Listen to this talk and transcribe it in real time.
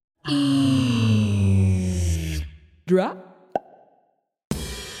Drop.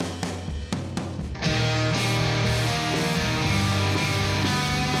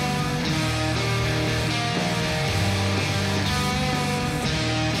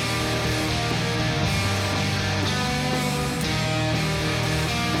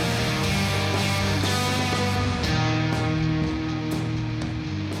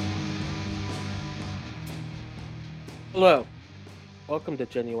 Hello, welcome to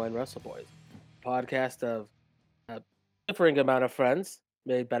Genuine Wrestle Boys, a podcast of a differing amount of friends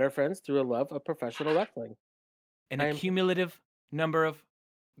made better friends through a love of professional wrestling. An I am- accumulative number of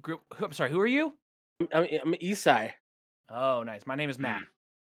group. I'm sorry, who are you? I'm Isai, Oh, nice. My name is Matt.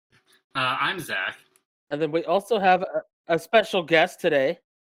 I'm Zach. and then we also have a special guest today.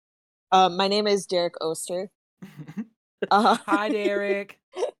 My name is Derek Oster. Hi, Derek.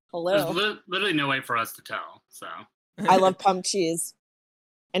 There's Hello. literally no way for us to tell. So I love pumped cheese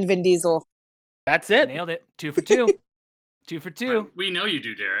and Vin Diesel. That's it. Nailed it. 2 for 2. 2 for 2. we know you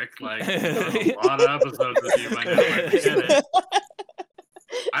do, Derek. Like a lot of episodes with you. I know. I get it.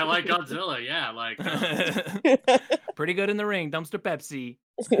 I like Godzilla. Yeah, like Pretty good in the ring. Dumpster Pepsi.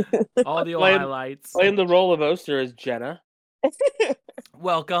 All the old Playing- highlights. Playing the role of Oster is Jenna.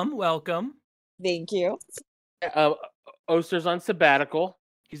 Welcome. Thank you. Oster's on sabbatical.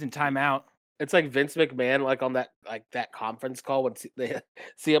 He's in timeout. It's like Vince McMahon, like on that conference call when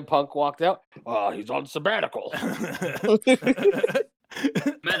CM Punk walked out. Oh, he's on sabbatical.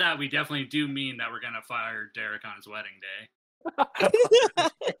 by that we definitely do mean that we're gonna fire Derek on his wedding day.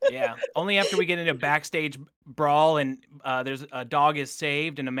 Yeah. Only after we get into a backstage brawl and there's a dog is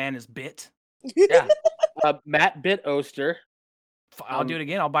saved and a man is bit. Yeah. Matt bit Oster. I'll do it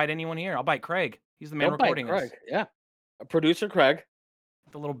again. I'll bite anyone here. I'll bite Craig. He's the man Don't bite recording us. Craig. Yeah. Producer Craig.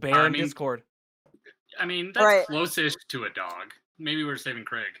 The little bear I in mean- Discord. I mean, that's Right. closest to a dog. Maybe we're saving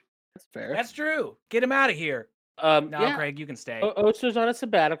Craig. That's fair. That's true. Get him out of here. No, yeah. Craig, you can stay. Oster's on a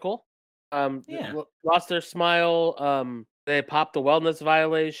sabbatical. Yeah. Lost their smile. They popped a wellness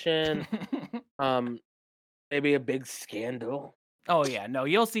violation. Maybe a big scandal. Oh yeah, no,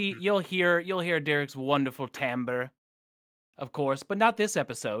 you'll hear Derek's wonderful timbre, of course, but not this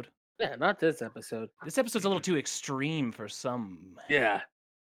episode. Yeah, not this episode. This episode's a little too extreme for some. Yeah,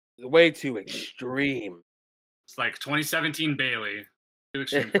 way too extreme. It's like 2017 Bailey. Too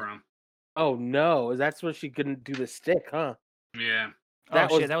extreme for him. Oh no, that's where she couldn't do the stick, huh? Yeah.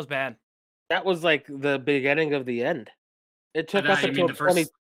 That Oh was- shit, that was bad. That was like the beginning of the end. It took By us that, you mean until 20.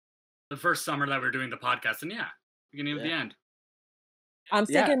 the first summer that we were doing the podcast, and yeah, beginning of the Yeah. end. I'm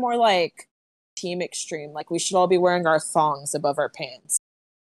Yeah. thinking more like Team Extreme. Like we should all be wearing our thongs above our pants.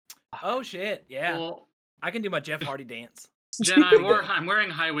 Oh shit, yeah. Well, I can do my Jeff Hardy dance. Jen, I'm wearing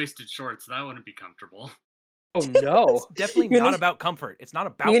high-waisted shorts. That wouldn't be comfortable. Oh no. Definitely You're not gonna- about comfort. It's not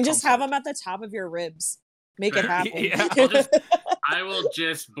about You can just have comfort. them at the top of your ribs. Make it happen. Yeah, I will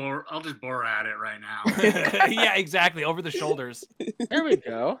just bore at it right now. Yeah, exactly. Over the shoulders. There we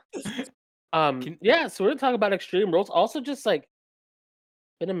go. Can- Yeah, so we're gonna talk about Extreme Rules. Also, just like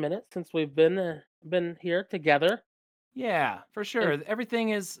been a minute since we've been here together. Yeah, for sure. Everything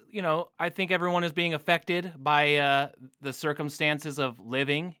is, I think everyone is being affected by the circumstances of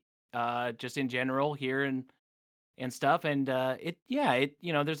living, just in general here and stuff. And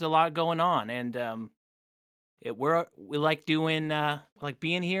there's a lot going on, and we like doing like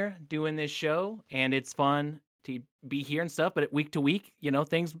being here, doing this show, and it's fun to be here and stuff. But week to week,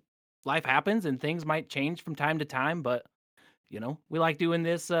 life happens and things might change from time to time. But we like doing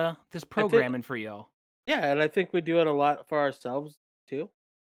this programming for y'all. Yeah, and I think we do it a lot for ourselves too.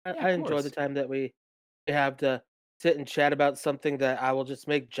 Yeah, of I enjoy the course. time that we have to sit and chat about something that I will just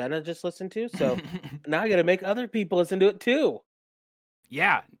make Jenna just listen to. So now I got to make other people listen to it too.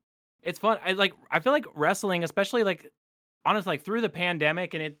 Yeah, it's fun. I feel like wrestling, especially like honestly, like through the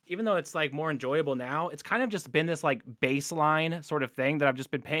pandemic, and even though it's like more enjoyable now, it's kind of just been this like baseline sort of thing that I've just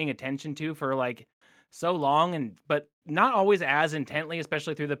been paying attention to for like so long, but not always as intently,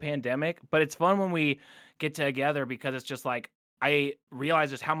 especially through the pandemic. But it's fun when we get together because it's just like I realize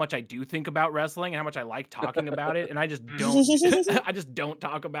just how much I do think about wrestling and how much I like talking about it, and I just don't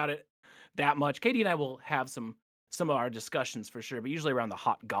talk about it that much. Katie and I will have some of our discussions for sure, but usually around the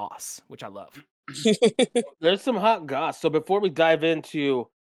hot goss, which I love. There's some hot goss. So before we dive into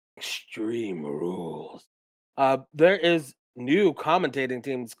Extreme Rules, there is new commentating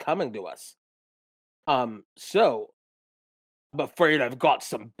teams coming to us. So I'm afraid I've got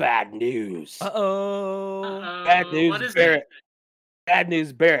some bad news. Uh-oh. Bad news, What is Barrett. it? Bad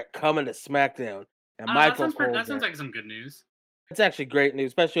news, Barrett coming to SmackDown, and That Michael sounds, Cole. that sounds like some good news. It's actually great news,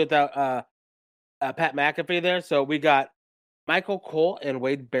 especially without Pat McAfee there. So we got Michael Cole and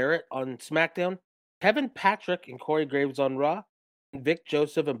Wade Barrett on SmackDown. Kevin Patrick and Corey Graves on Raw, and Vic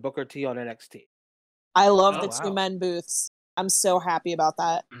Joseph and Booker T on NXT. I love Oh, the wow. 2-men booths. I'm so happy about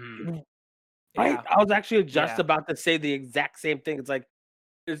that. Mhm. Right? Yeah. I was actually just Yeah. about to say the exact same thing. It's like,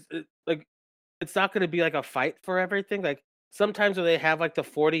 it's not going to be like a fight for everything. Like sometimes when they have like the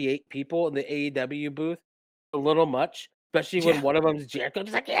 48 people in the AEW booth, a little much, especially when Yeah. one of them's Jericho.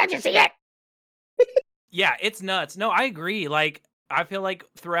 Just like, yeah, just see it. Yeah, it's nuts. No, I agree. Like, I feel like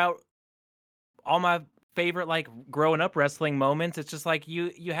throughout all my favorite like growing up wrestling moments, it's just like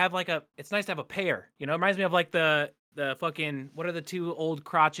you have like it's nice to have a pair. You know, it reminds me of like the fucking what are the two old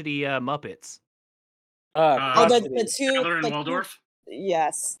crotchety Muppets? Oh, Crotchety. the two, Taylor and the two, Waldorf.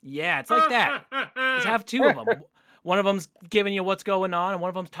 yes. Yeah, it's like that. Just have two of them. One of them's giving you what's going on, and one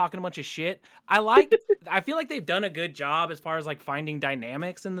of them's talking a bunch of shit. I feel like they've done a good job as far as like finding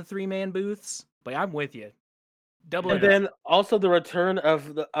dynamics in the 3-man booths. But I'm with you. Double And it up. then also the return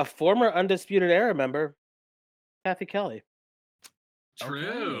of a former Undisputed Era member, Kathy Kelly.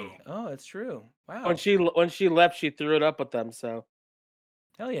 True. Okay. Oh, it's true. Wow. When she left, she threw it up with them. So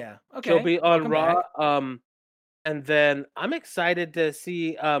Hell yeah. Okay. she'll be on Welcome Raw. back. And then I'm excited to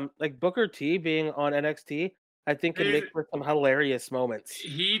see like Booker T being on NXT. I think can make for some hilarious moments.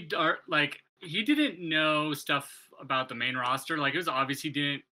 He didn't know stuff about the main roster. Like it was obvious he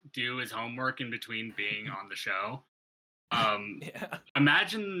didn't do his homework in between being on the show. Yeah.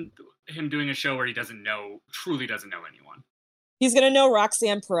 Imagine him doing a show where he truly doesn't know anyone. He's gonna know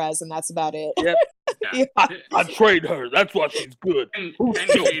Roxanne Perez, and that's about it. Yep. Yeah. I trained her. That's why she's good. And Who's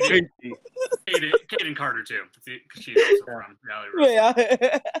so Kaden, dainty? Kaden Carter too, because she's also from Reality Wrestling.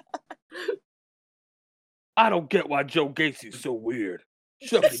 Yeah. I don't get why Joe Gacy's so weird.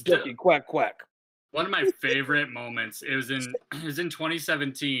 Shucky ducky quack quack. One of my favorite moments. It was in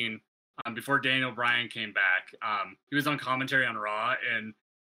 2017, before Daniel Bryan came back. He was on commentary on Raw, and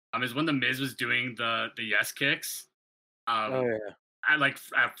it was when the Miz was doing the yes kicks. Oh yeah.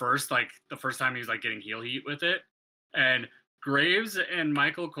 At first, like the first time he was like getting heel heat with it, and Graves and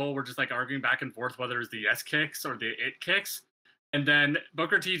Michael Cole were just like arguing back and forth whether it was the yes kicks or the it kicks, and then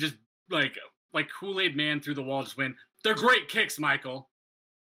Booker T just like Kool-Aid man through the wall just went, "They're great kicks, Michael."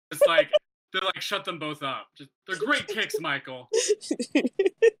 It's like they're like shut them both up. They're great kicks, Michael.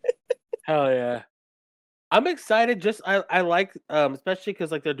 Hell yeah. I'm excited. I like especially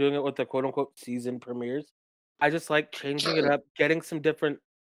because like they're doing it with the quote unquote season premieres. I just like changing it up, getting some different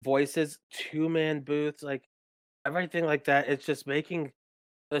voices, 2-man booths, like everything like that. It's just making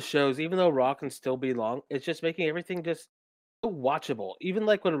the shows, even though Raw can still be long, it's just making everything just so watchable. Even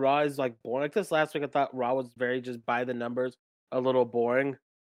like when Raw is like boring. Like this last week, I thought Raw was very just by the numbers, a little boring.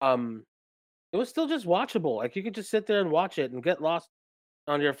 It was still just watchable. Like you could just sit there and watch it and get lost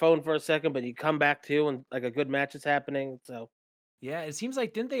on your phone for a second, but you come back to and like a good match is happening. So Yeah, it seems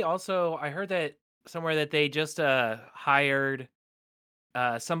like didn't they also I heard that somewhere that they just hired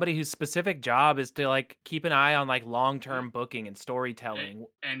somebody whose specific job is to like keep an eye on like long-term booking and storytelling.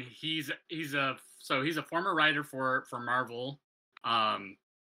 And he's a former writer for Marvel,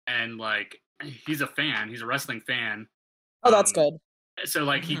 and like he's a fan. He's a wrestling fan. Oh, that's good. So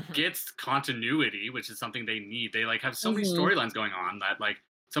like he gets continuity, which is something they need. They like have so many storylines going on that like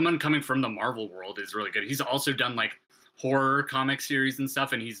someone coming from the Marvel world is really good. He's also done like horror comic series and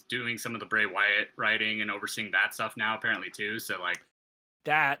stuff, and he's doing some of the Bray Wyatt writing and overseeing that stuff now apparently too. So like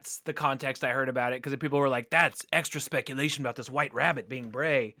That's the context I heard about it because people were like, "That's extra speculation about this White Rabbit being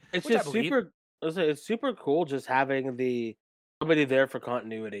Bray." it's which I just believe. it's super cool just having somebody there for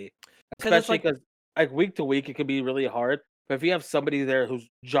continuity. 'Cause it's Especially like, because like week to week it can be really hard. But if you have somebody there whose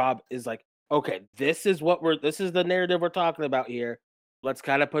job is like, okay, this is the narrative we're talking about here. Let's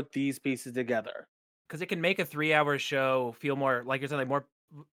kind of put these pieces together. because it can make a 3-hour show feel more like you're saying, like more.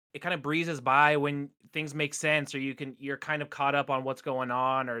 It kind of breezes by when things make sense, or you're kind of caught up on what's going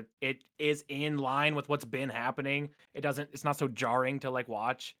on, or it is in line with what's been happening. It's not so jarring to like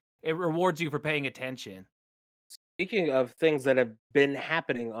watch. It rewards you for paying attention. Speaking of things that have been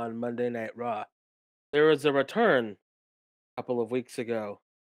happening on Monday Night Raw, there was a return a couple of weeks ago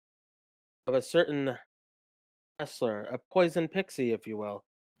of a certain wrestler, a poison pixie, if you will.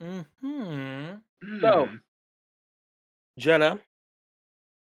 Hmm. So, Jenna,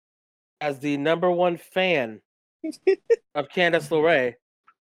 as the number one fan of Candice LeRae,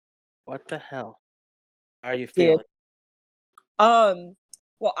 what the hell are you feeling?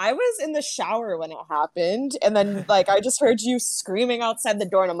 Well, I was in the shower when it happened, and then like I just heard you screaming outside the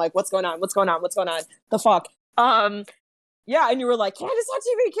door, and I'm like, "What's going on? What's going on? What's going on? The fuck?" Yeah, and you were like, "Candace on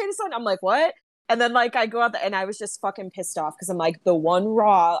TV, Candace on." I'm like, "What?" And then like I go out and I was just fucking pissed off because I'm like the one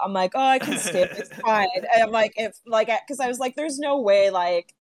Raw. I'm like, "Oh, I can skip. It's fine." And I'm like, if like because I was like, "There's no way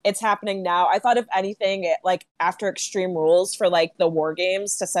like it's happening now. I thought if anything, like after Extreme Rules for like the War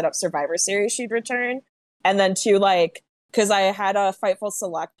Games to set up Survivor Series, she'd return, and then to like because I had a Fightful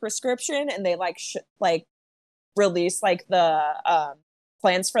Select prescription, and they like like released like the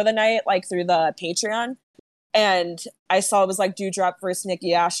plans for the night like through the Patreon. And I saw it was like Dewdrop versus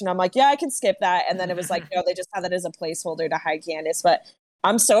Nikki Ash, and I'm like, yeah, I can skip that. And then it was like, no, they just had that as a placeholder to hide Candice. But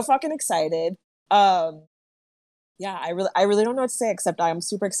I'm so fucking excited. Yeah, I really don't know what to say except I'm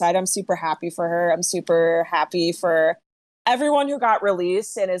super excited. I'm super happy for her. I'm super happy for everyone who got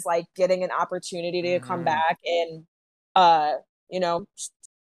released and is like getting an opportunity to come back and you know,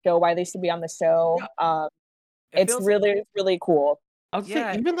 show why they should be on the show. It's really, really cool. I would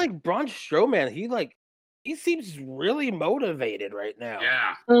say even like Braun Strowman, he seems really motivated right now.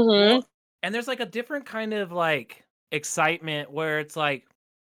 Yeah. Well, and there's like a different kind of like excitement where it's like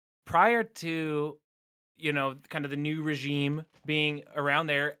prior to, you know, kind of the new regime being around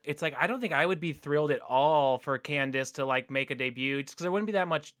there, it's like I don't think I would be thrilled at all for Candice to like make a debut just because there wouldn't be that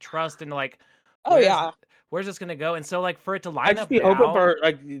much trust in like where's this gonna go? And so like for it to line I'd just up be now, open for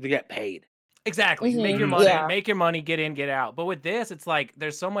like to get paid. Exactly. Make your money, get in, get out. But with this, it's like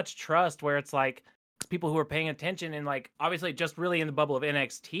there's so much trust where it's like people who are paying attention and like obviously just really in the bubble of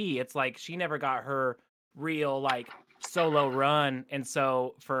NXT, it's like she never got her real like solo run. And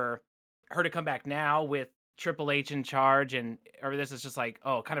so for her to come back now with Triple H in charge and or this is just like,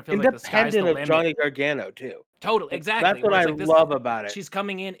 oh, kind of feels like the sky's the limit. Independent of Johnny Gargano too. Totally, exactly. That's what I love about it. She's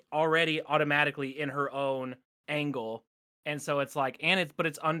coming in already automatically in her own angle. And so it's like, but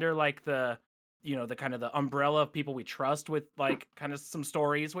it's under like the, you know, the kind of the umbrella of people we trust with like kind of some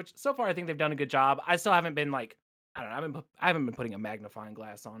stories, which so far I think they've done a good job. I still haven't been like, I don't know, I haven't been putting a magnifying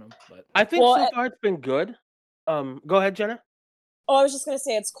glass on them, but I think so far it's been good. Go ahead, Jenna. Oh, I was just gonna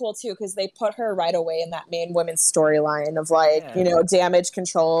say it's cool too because they put her right away in that main women's storyline of like, you know, Damage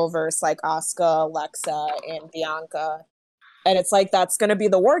Control versus like Asuka, Alexa, and Bianca. And it's like that's going to be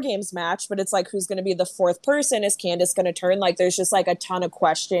the War Games match, but it's like who's going to be the fourth person? Is Candice going to turn? Like there's just like a ton of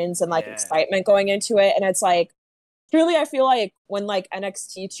questions and like excitement going into it. And it's like truly I feel like when like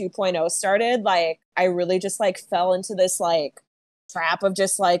NXT 2.0 started, like I really just like fell into this like trap of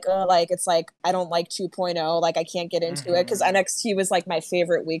just like it's like I don't like 2.0, like I can't get into it because NXT was like my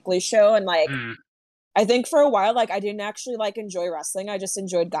favorite weekly show and like I think for a while, like, I didn't actually, like, enjoy wrestling. I just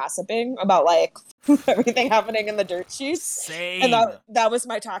enjoyed gossiping about, like, everything happening in the dirt sheets. Same. And that was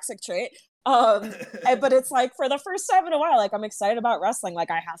my toxic trait. But it's, like, for the first time in a while, like, I'm excited about wrestling. Like,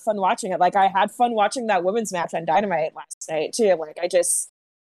 I have fun watching it. Like, I had fun watching that women's match on Dynamite last night, too. Like,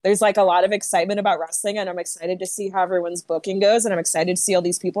 there's, like, a lot of excitement about wrestling, and I'm excited to see how everyone's booking goes, and I'm excited to see all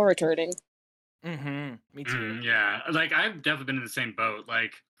these people returning. Me too. Yeah. Like, I've definitely been in the same boat.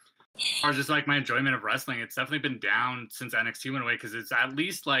 Like, as far as just like my enjoyment of wrestling, it's definitely been down since NXT went away because it's at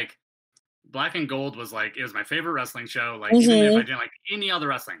least like Black and Gold was like it was my favorite wrestling show. Like even if I didn't like any other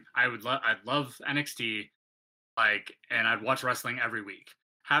wrestling, I'd love NXT, like, and I'd watch wrestling every week.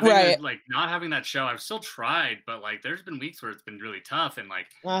 Like not having that show, I've still tried, but like there's been weeks where it's been really tough, and like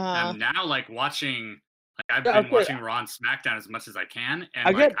I'm now like watching. Like I've been watching Raw and SmackDown as much as I can,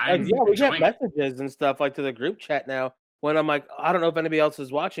 and we get messages and stuff like to the group chat now. When I'm like, I don't know if anybody else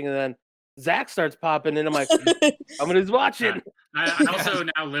is watching, and then Zach starts popping in. I'm like, somebody's watching. I also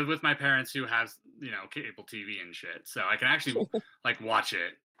now live with my parents who have, you know, cable TV and shit, so I can actually like watch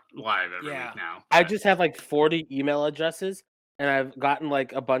it live every week now. I just have like 40 email addresses, and I've gotten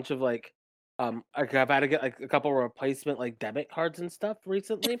like a bunch of like, I've had to get like a couple replacement like debit cards and stuff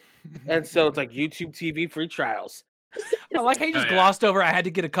recently, and so it's like YouTube TV free trials. I like how you just glossed over. I had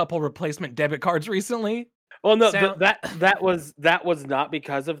to get a couple replacement debit cards recently. Well, no, that was not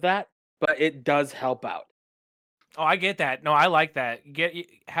because of that, but it does help out. Oh, I get that. No, I like that.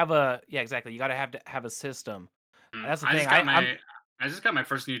 Exactly. You got to have a system. That's the thing. I just got my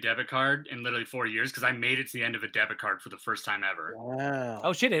first new debit card in literally 4 years because I made it to the end of a debit card for the first time ever. Wow.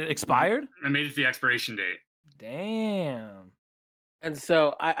 Oh shit! It expired. I made it to the expiration date. Damn. And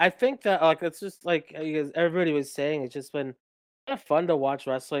so I think that like it's just like everybody was saying, it's just been kind of fun to watch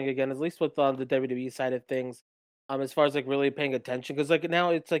wrestling again, at least with the WWE side of things. As far as like really paying attention, because like now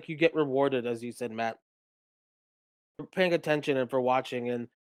it's like you get rewarded, as you said, Matt, for paying attention and for watching, and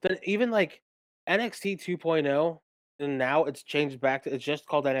then even like NXT 2.0, and now it's changed back to it's just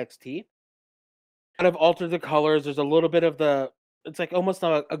called NXT. Kind of altered the colors. There's a little bit of it's like almost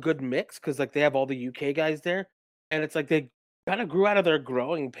not a good mix because like they have all the UK guys there, and it's like they kind of grew out of their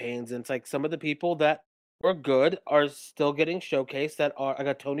growing pains, and it's like some of the people that were good are still getting showcased. That are I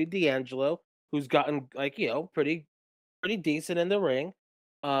got Tony D'Angelo, who's gotten like pretty decent in the ring.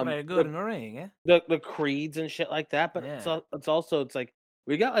 Pretty good in the ring, The creeds and shit like that, but it's also it's like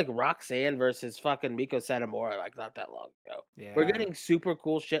We got like Roxanne versus fucking Miko Satomura like not that long ago. Yeah. We're getting super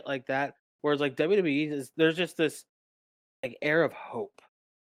cool shit like that. Whereas like WWE there's just this like air of hope.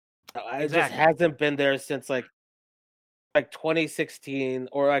 It just Exactly. hasn't been there since like 2016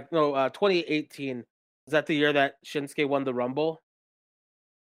 or 2018. Is that the year that Shinsuke won the Rumble?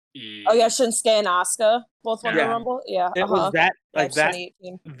 Oh yeah, Shinsuke and Asuka both won the Yeah. Rumble. Yeah, It was that like That's that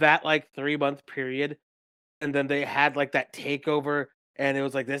 2018. that like 3-month period, and then they had like that takeover, and it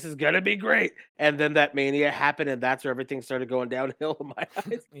was like this is gonna be great, and then that Mania happened, and that's where everything started going downhill in my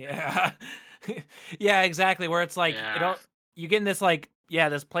eyes. Yeah. Yeah, exactly. Where it's like you get in this like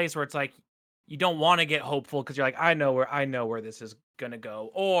this place where it's like you don't want to get hopeful because you're like I know where this is gonna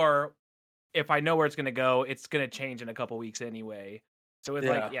go, or if I know where it's gonna go, it's gonna change in a couple weeks anyway. So it's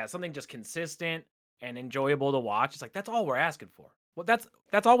like something just consistent and enjoyable to watch. It's like that's all we're asking for. Well,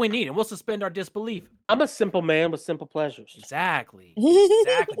 that's all we need, and we'll suspend our disbelief. I'm a simple man with simple pleasures. Exactly.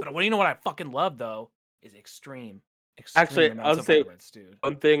 But what you know what I fucking love though is extreme. Actually, amounts I'll of say violence, dude.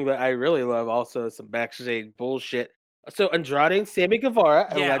 one thing that I really love also is some backstage bullshit. So Andrade and Sammy Guevara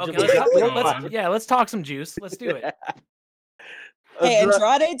Yeah, allegedly okay, let's talk some juice. Let's do it. Hey,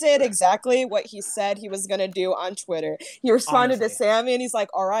 Andrade did exactly what he said he was gonna do on Twitter. He responded to Sammy and he's like,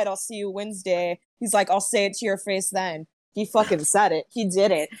 "All right, I'll see you Wednesday." He's like, "I'll say it to your face then." He fucking said it. He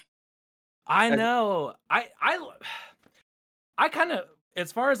did it. I know. I kind of,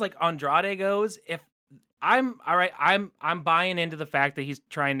 as far as like Andrade goes, if I'm all right, I'm buying into the fact that he's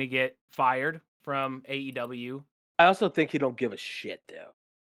trying to get fired from AEW. I also think he don't give a shit though.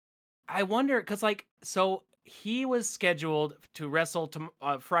 I wonder because like so he was scheduled to wrestle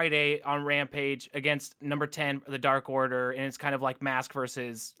Friday on Rampage against number 10 the Dark Order, and it's kind of like Mask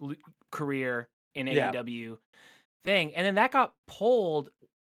versus career in AEW thing, and then that got pulled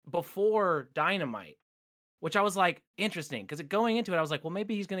before Dynamite, which I was like interesting because going into it I was like, well,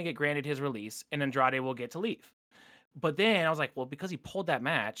 maybe he's gonna get granted his release and Andrade will get to leave. But then I was like, well, because he pulled that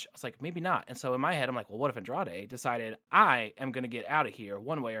match, I was like, maybe not. And so in my head, I'm like, well, what if Andrade decided I am going to get out of here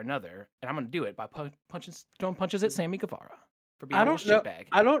one way or another, and I'm going to do it by throwing punches at Sammy Guevara for being a shitbag.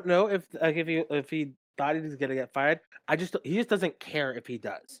 I don't know if he thought he was going to get fired. He just doesn't care if he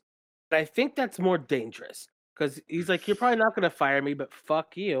does. But I think that's more dangerous because he's like, you're probably not going to fire me, but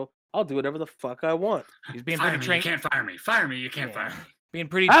fuck you, I'll do whatever the fuck I want. He's being fire me, you can't fire me. Fire me, you can't fire me. Being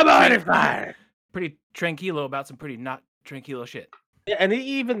pretty. I'm already fired. Pretty tranquilo about some pretty not tranquilo shit. Yeah, and he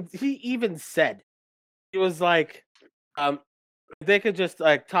even said he was like, they could just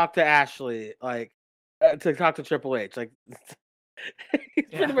like talk to Ashley, like to talk to Triple H, like he's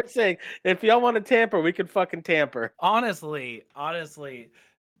pretty much saying if y'all want to tamper, we can fucking tamper. Honestly,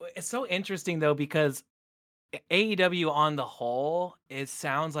 it's so interesting though because AEW on the whole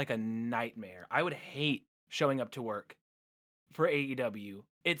sounds like a nightmare. I would hate showing up to work for AEW.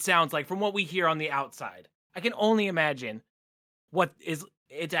 It sounds like from what we hear on the outside. I can only imagine what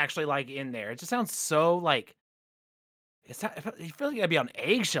it's actually like in there. It just sounds so like you feel like you gotta be on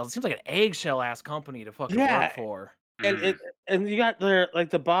eggshells. It seems like an eggshell ass company to fucking work for. And you got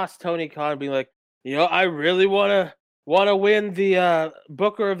the boss Tony Khan being like, I really wanna win the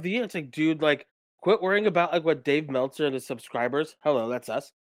Booker of the Year. It's like, dude, like quit worrying about like what Dave Meltzer and his subscribers, hello, that's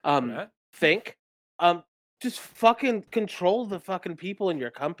us, think. Just fucking control the fucking people in your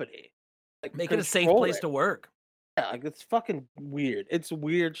company. Like, make it a safe place to work. Yeah, like it's fucking weird. It's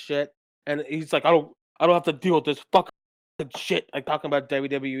weird shit. And he's like, I don't have to deal with this fucking shit. Like talking about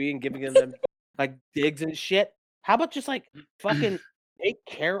WWE and giving them like digs and shit. How about just like fucking take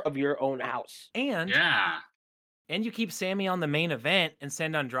care of your own house? And you keep Sammy on the main event and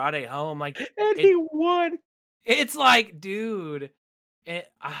send Andrade home. Like, and he won. It's like, dude.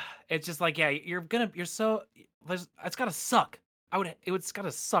 It's just like, it's gotta suck. It's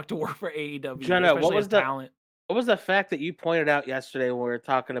gotta suck to work for AEW. Jenna, what was the fact that you pointed out yesterday when we were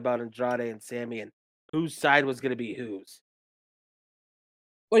talking about Andrade and Sammy and whose side was going to be whose?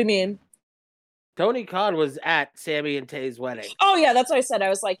 What do you mean? Tony Khan was at Sammy and Tay's wedding. Oh yeah, that's what I said. I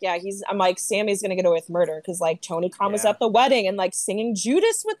was like, I'm like, Sammy's gonna get away with murder because like Tony Khan was at the wedding and like singing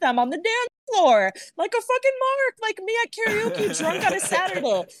Judas with them on the dance floor, like a fucking mark, like me at karaoke drunk on a Saturday.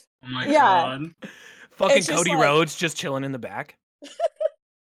 Oh my god. Fucking Cody Rhodes just chilling in the back.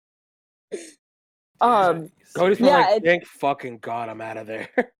 Cody's like, thank fucking God I'm out of there.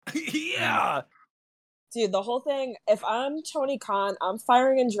 Yeah. Dude, the whole thing, if I'm Tony Khan, I'm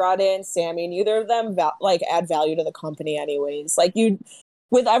firing Andrade and Sammy. Neither of them add value to the company anyways. Like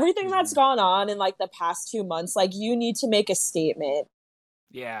with everything that's gone on in like the past 2 months, like you need to make a statement.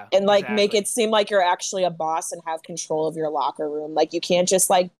 Yeah. And like make it seem like you're actually a boss and have control of your locker room. Like you can't just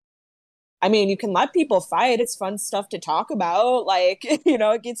like I mean, you can let people fight. It's fun stuff to talk about. Like,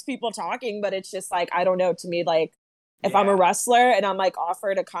 it gets people talking, but it's just like, I don't know, to me, like, if I'm a wrestler and I'm like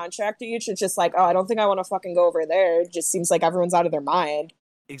offered a contract each, it's just like, oh, I don't think I want to fucking go over there. It just seems like everyone's out of their mind.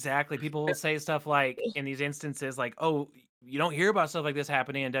 Exactly. People will say stuff like, in these instances, like, oh, you don't hear about stuff like this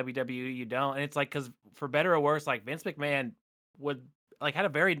happening in WWE, you don't. And it's like, because for better or worse, like Vince McMahon had a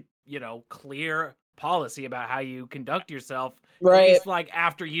very, clear policy about how you conduct yourself, at Right. least like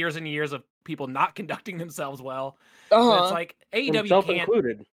after years and years of people not conducting themselves well. Uh-huh. But it's like AEW Himself can't.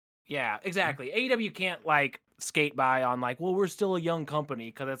 included. Yeah, exactly. AEW can't like skate by on like, well, we're still a young company,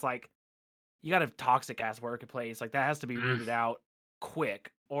 because it's like you got a toxic ass workplace. Like that has to be rooted out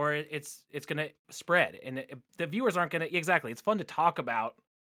quick, or it's gonna spread, and the viewers aren't gonna. Exactly, it's fun to talk about,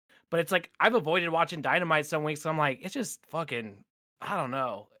 but it's like I've avoided watching Dynamite some weeks. So I'm like, it's just fucking. I don't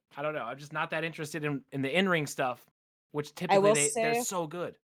know. I'm just not that interested in the in-ring stuff, which typically they're so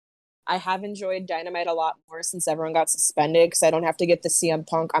good. I have enjoyed Dynamite a lot more since everyone got suspended, because I don't have to get the CM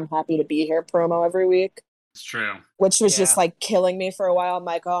Punk "I'm happy to be here" promo every week. It's true. Which was just like killing me for a while. I'm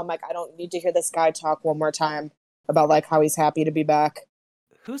like, I don't need to hear this guy talk one more time about like how he's happy to be back.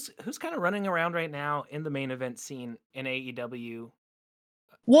 Who's kind of running around right now in the main event scene in AEW?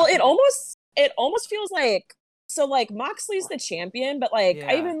 Well, it almost feels like, so like Moxley's the champion, but like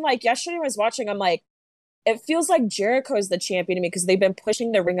I even like yesterday when I was watching, I'm like, it feels like Jericho's the champion to me, because they've been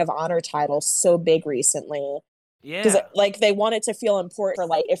pushing the Ring of Honor title so big recently. Yeah. Because like they want it to feel important for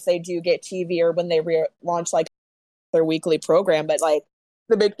like if they do get TV or when they launch like their weekly program. But like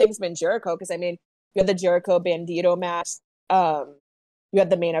the big thing's been Jericho, because I mean, you had the Jericho Bandito match. You had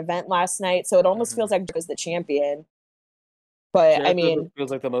the main event last night, so it almost feels like Jericho's the champion. But Jericho I mean,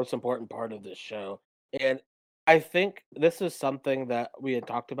 feels like the most important part of this show, and I think this is something that we had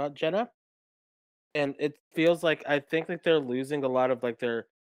talked about, Jenna. And it feels like I think that they're losing a lot of like their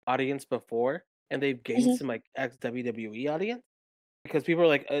audience before, and they've gained some like ex WWE audience, because people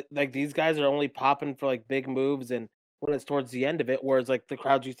are like these guys are only popping for like big moves and when it's towards the end of it, whereas like the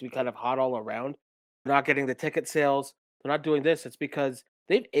crowds used to be kind of hot all around. They're not getting the ticket sales. They're not doing this. It's because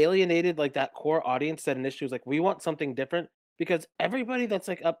they've alienated like that core audience that initially was like, we want something different, because everybody that's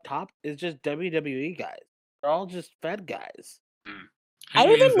like up top is just WWE guys. They're all just Fed guys. I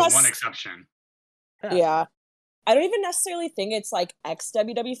don't even the one exception. Yeah. I don't even necessarily think it's like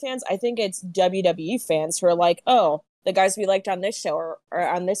ex-WWE fans. I think it's WWE fans who are like, oh, the guys we liked on this show are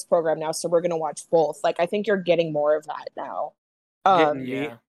on this program now, so we're going to watch both. Like, I think you're getting more of that now.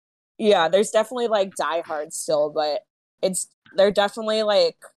 Yeah, there's definitely like diehards still, but they're definitely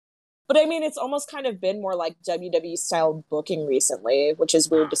like, but I mean, it's almost kind of been more like WWE style booking recently, which is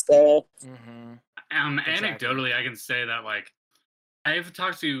weird to say. Anecdotally, I can say that like I've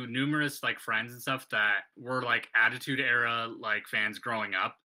talked to numerous like friends and stuff that were like Attitude Era like fans growing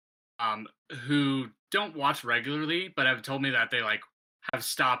up, who don't watch regularly, but have told me that they like have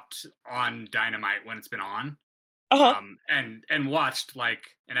stopped on Dynamite when it's been on, and watched like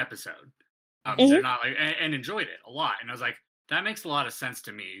an episode. They're not like and enjoyed it a lot, and I was like, that makes a lot of sense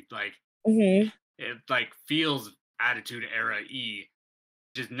to me. Like, it like feels Attitude Era-y.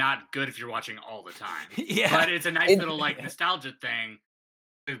 Just not good if you're watching all the time. But it's a nice little like nostalgia thing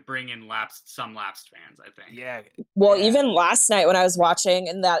to bring in some lapsed fans, I think. Well, even last night when I was watching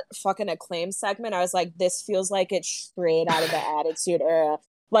in that fucking Acclaim segment, I was like, this feels like it's straight out of the Attitude Era.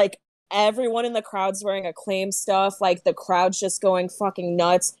 Like everyone in the crowd's wearing Acclaim stuff. Like the crowd's just going fucking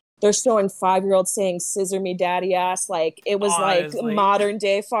nuts. They're showing 5-year-olds saying "scissor me daddy ass." Like it was like modern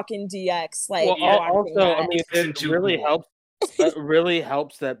day fucking DX. Like also, I mean, it really helps. It really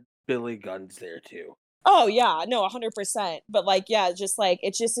helps that Billy Gunn's there too. Oh yeah, no, 100%. But like, yeah, just like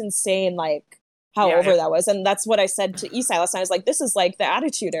it's just insane, like how over that was, and that's what I said to Esai last night. I was like, this is like the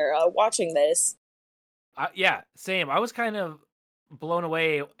Attitude Era. Watching this, yeah, same. I was kind of blown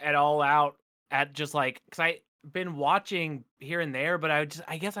away at All Out at just like because I been watching here and there, but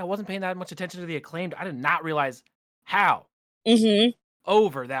I guess I wasn't paying that much attention to the Acclaimed. I did not realize how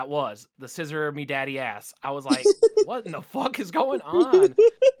over that was the scissor me daddy ass. I was like, what in the fuck is going on?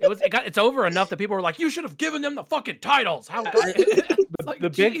 It's over enough that people were like, you should have given them the fucking titles. How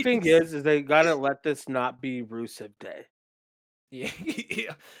the big thing is they gotta let this not be Rusev Day. Yeah.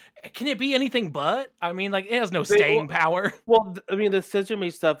 Can it be anything but? I mean, like, it has no staying power. Well, I mean, the scissor me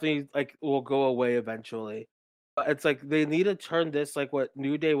stuff like will go away eventually. But it's like they need to turn this like what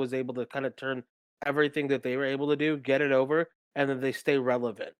New Day was able to kind of turn everything that they were able to do, get it over, and then they stay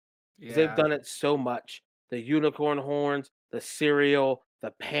relevant. Because they've done it so much. The unicorn horns, the cereal,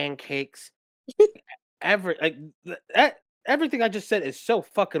 the pancakes, everything I just said is so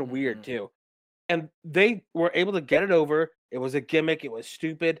fucking weird too. And they were able to get it over. It was a gimmick. It was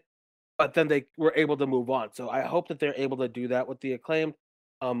stupid. but then they were able to move on. So I hope that they're able to do that with the Acclaimed.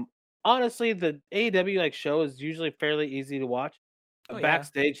 Honestly, the AEW like show is usually fairly easy to watch. Oh, yeah.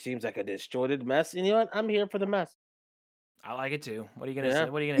 Backstage seems like a disjointed mess, and you know what? I'm here for the mess. I like it too. What are you gonna Yeah. say?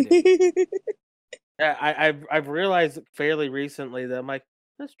 What are you gonna do? Yeah, I've realized fairly recently that I'm like,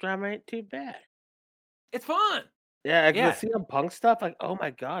 this drama ain't too bad. It's fun. Yeah, like Yeah. the CM Punk stuff, like, oh my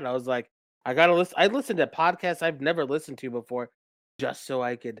god, I was like, I gotta listen. I listened to podcasts I've never listened to before, just so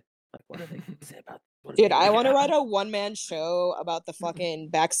I could like, what do they say about this? What do Dude, they I say want to about write a one-man show about the fucking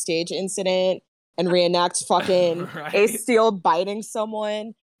backstage incident and reenact fucking Right? Ace Steel biting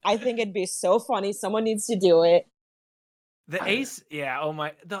someone. I think it'd be so funny. Someone needs to do it. The Ace, yeah. Oh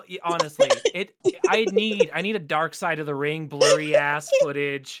my. Honestly, I need a Dark Side of the Ring, blurry ass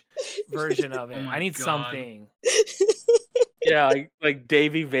footage version of it. Oh my I need God. something. Yeah, like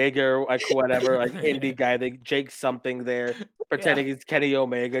Davey Vega or like whatever, like indie guy, Jake something there, pretending he's Kenny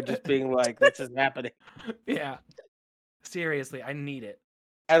Omega, just being like, this is happening. Yeah. Seriously, I need it.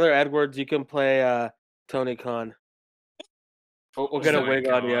 Tyler Edwards, you can play Tony Khan. We'll get a Oh my wig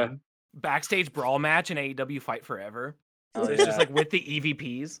on you. God. Backstage brawl match in AEW Fight Forever. Oh, So it's just like with the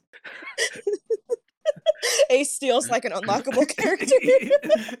EVPs. Ace Steel's like an unlockable character.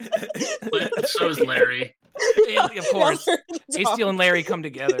 But so is Larry. Yeah, of course. Ace Steel and Larry come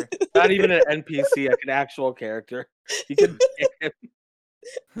together. Not even an NPC, like an actual character. You can pick him.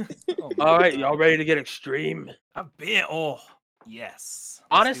 Oh my All right, God. y'all ready to get extreme? I've been. Oh, yes. Let's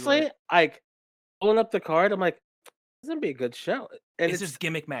do Honestly, it. like pulling up the card, I'm like, this is gonna be a good show. And It's it's just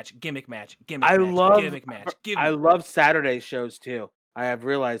gimmick match, gimmick match, gimmick I match, love gimmick match. I love Saturday shows too. I have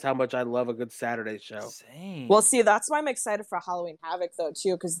realized how much I love a good Saturday show. Same. Well, see, that's why I'm excited for Halloween Havoc though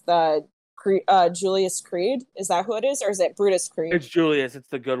too, because the Julius Creed, is that who it is, or is it Brutus Creed? It's Julius. It's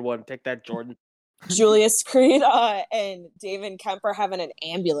the good one. Take that, Jordan. Julius Creed and David Kemper having an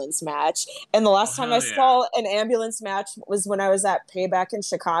ambulance match. And the last time I hell yeah. saw an ambulance match was when I was at Payback in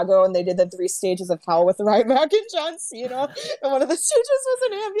Chicago, and they did the 3 stages of hell with Ryback and John Cena. And one of the stages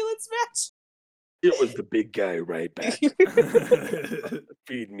was an ambulance match. It was the big guy right back.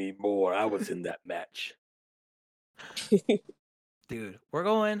 Feed me more. I was in that match. Dude, we're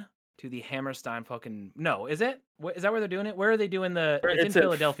going to the Hammerstein fucking. No, is it? Is that where they're doing it? Where are they doing the? It's in It's in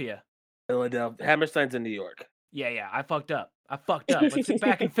Philadelphia. Philadelphia. Hammerstein's in New York. Yeah. I fucked up. It's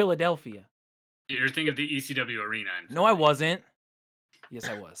back in Philadelphia. You're thinking of the ECW arena. No, I wasn't. Yes,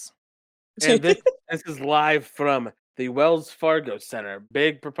 I was. And this is live from the Wells Fargo Center.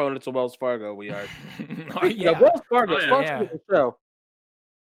 Big proponents of Wells Fargo, we are. Oh, yeah. Wells Fargo, Oh, yeah. sponsor the show.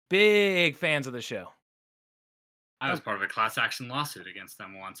 Big fans of the show. I was part of a class action lawsuit against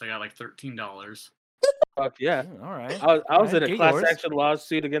them once. I got like $13. Fuck yeah. All right. I was in a Get class yours. action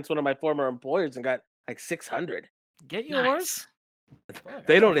lawsuit against one of my former employers and got like 600. Get yours. Nice. Fuck,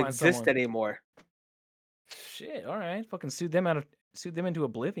 They I don't gotta find exist someone. anymore. Shit. All right. Fucking sued them into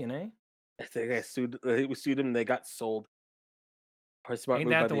oblivion, eh? I think we sued them and they got sold. Or smart Ain't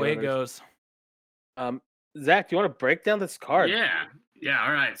move by that the way it owners. goes? Zach, do you want to break down this card? Yeah.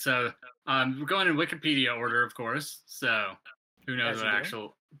 All right. So we're going in Wikipedia order, of course. So who knows As what you do.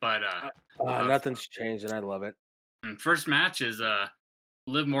 actual? But Nothing's changed and I love it. first match is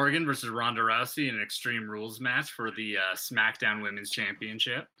Liv Morgan versus Ronda Rousey in an Extreme Rules match for the SmackDown Women's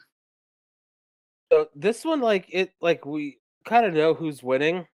Championship. So this one, we kind of know who's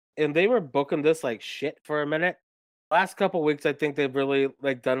winning, and they were booking this like shit for a minute. Last couple weeks, I think they've really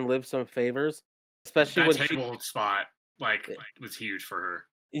like done Liv some favors, especially That when table spot was huge for her.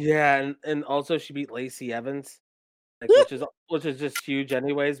 yeah, and also she beat Lacey Evans, like which is just huge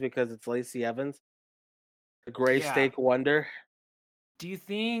anyways because it's Lacey Evans, the Gray Yeah. Steak Wonder. Do you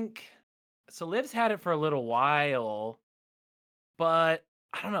think so? Liv's had it for a little while, but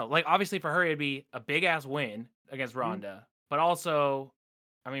I don't know. Like, obviously, for her, it'd be a big ass win against Ronda, but also,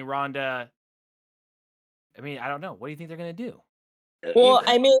 I mean, Ronda. I mean, I don't know. What do you think they're gonna do? Well,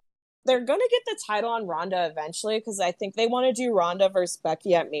 I mean, they're gonna get the title on Ronda eventually because I think they want to do Ronda versus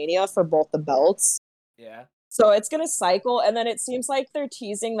Becky at Mania for both the belts. Yeah. So it's gonna cycle, and then it seems like they're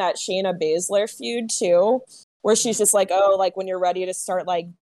teasing that Shayna Baszler feud too, where she's just like, "Oh, like when you're ready to start, like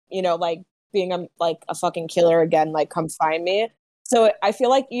like being a fucking killer again, like come find me." So I feel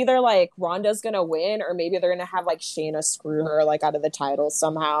like either like Ronda's gonna win, or maybe they're gonna have like Shayna screw her like out of the title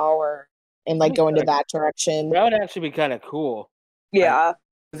somehow, and like go into that direction. That would actually be kind of cool. Yeah.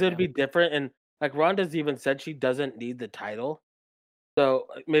 Because it'd be different, and like Ronda's even said she doesn't need the title, so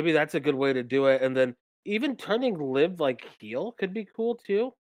maybe that's a good way to do it. And then even turning Liv like heel could be cool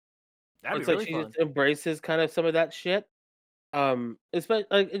too. That'd It's be like really she fun. just embraces kind of some of that shit. It's like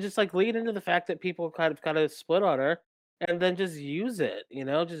it just like lead into the fact that people kind of split on her, and then just use it.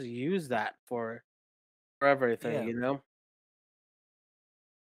 Just use that for everything. Yeah.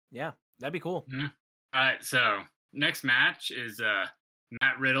 Yeah, that'd be cool. Yeah. All right, so next match is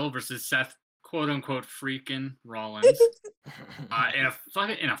Matt Riddle versus Seth quote unquote freaking Rollins in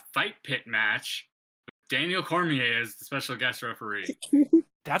a fight pit match. Daniel Cormier is the special guest referee.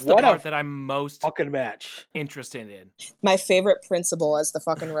 That's the What a part that I'm most fucking match. interested in. My favorite principal as the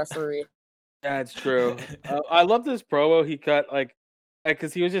fucking referee. That's true. I love this promo he cut,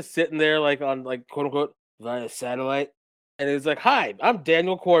 because he was just sitting there, on, quote unquote, via satellite. And he was like, "Hi, I'm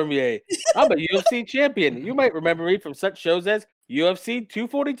Daniel Cormier. I'm a UFC champion. You might remember me from such shows as UFC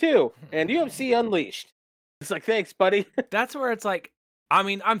 242 and UFC Unleashed." It's like, thanks, buddy. That's where it's like, I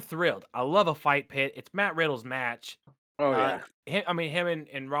mean, I'm thrilled. I love a fight pit. It's Matt Riddle's match. Oh, yeah. Him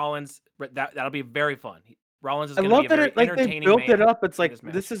and Rollins, that'll be very fun. Rollins is I going to love be a that very they entertaining built it man up. It's in like, this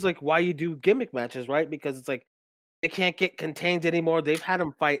match. this is like why you do gimmick matches, right? Because it's like, they can't get contained anymore. They've had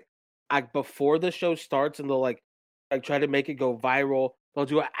them fight before the show starts, and they'll try to make it go viral. They'll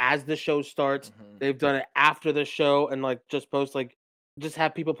do it as the show starts. Mhm. They've done it after the show, and just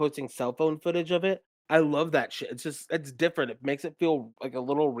have people posting cell phone footage of it. I love that shit. It's different. It makes it feel like a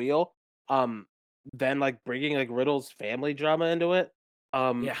little real. Than bringing Riddle's family drama into it.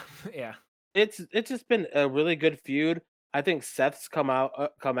 Yeah, yeah. It's just been a really good feud. I think Seth's come out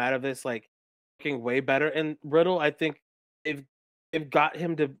of this looking way better, and Riddle, I think they've got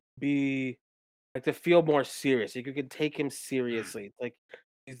him to be to feel more serious. You could take him seriously. Like,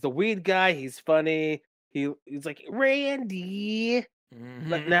 he's the weed guy. He's funny. He's like Randy,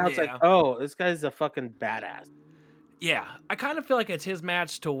 but now it's like, Yeah. oh, this guy's a fucking badass. Yeah, I kind of feel like it's his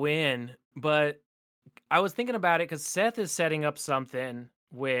match to win, but I was thinking about it because Seth is setting up something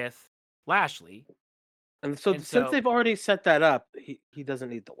with Lashley. And so And since so- they've already set that up, he doesn't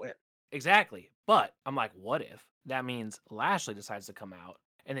need to win. Exactly. But I'm like, what if that means Lashley decides to come out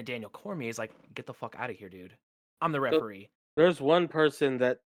and then Daniel Cormier is like, get the fuck out of here, dude. I'm the referee. There's one person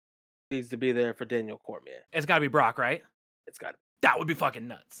that needs to be there for Daniel Cormier. It's got to be Brock, right? It's got That would be fucking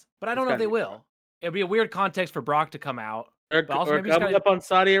nuts. But I don't It's know if gotta they be will. Brock. It'd be a weird context for Brock to come out. or, But also or maybe he's coming gotta- up on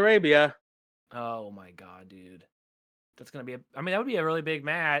Saudi Arabia. Oh my god, dude. That's going to be that would be a really big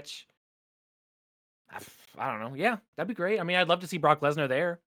match. I don't know. Yeah, that'd be great. I mean, I'd love to see Brock Lesnar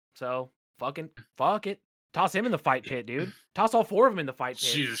there. So, fuck it. Toss him in the fight pit, dude. Toss all four of them in the fight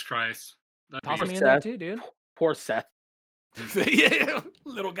pit. Jesus Christ. That'd Toss be- me in there Seth. too, dude. Poor Seth. Yeah,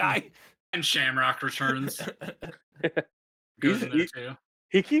 little guy. And Shamrock returns. Goes in there too.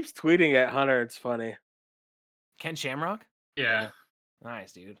 He keeps tweeting at Hunter. It's funny. Ken Shamrock? Yeah.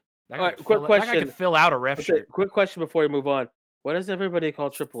 Nice, dude. That All guy right, could quick fill- that guy question. could fill out a ref Okay, shirt. quick question before we move on. What does everybody call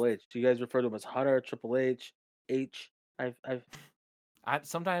Triple H? Do you guys refer to him as Hunter, Triple H, H? I've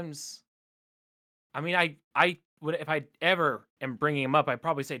Sometimes, I mean, I would, if I ever am bringing him up, I'd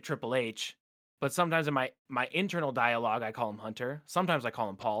probably say Triple H. But sometimes in my internal dialogue, I call him Hunter. Sometimes I call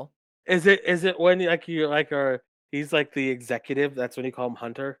him Paul. Is it when he's like the executive? That's when you call him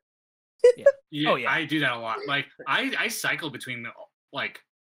Hunter. Yeah, Oh, yeah. I do that a lot. Like I cycle between a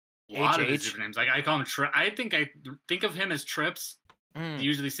lot of his HH. different names. Like I call him I think of him as Trips. Mm, I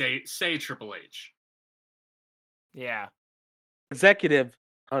usually say Triple H. yeah, Executive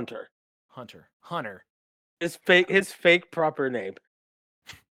Hunter. Hunter. His fake proper name.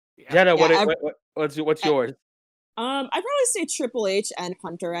 Yeah. Jenna, Yeah, what's yours? I probably say Triple H and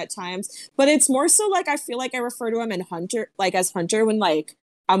Hunter at times, but it's more so like I feel like I refer to him in Hunter, like as Hunter when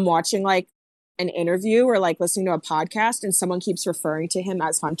I'm watching an interview or listening to a podcast and someone keeps referring to him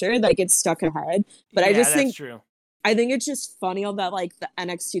as Hunter, that gets stuck in my head. But I Yeah, just that's think true. I think it's just funny that the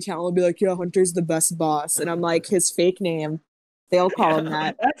NXT talent will be like, yeah, Hunter's the best boss, and I'm like, his fake name. They'll call him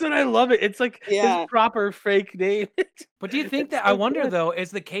that. That's what I love it. It's like Yeah. his proper fake name. But do you think It's that? so I wonder good. though, is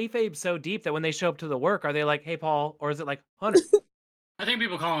the kayfabe so deep that when they show up to the work, are they like, "Hey, Paul," or is it like Hunter? I think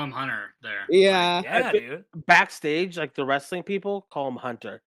people call him Hunter there. Yeah. Yeah, think- dude. Backstage, the wrestling people call him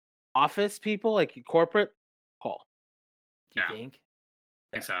Hunter. Office people, corporate, Paul. Do you Yeah. think?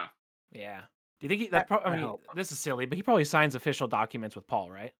 I think so. Yeah. Do you think that? I I mean, hope. this is silly, but he probably signs official documents with Paul,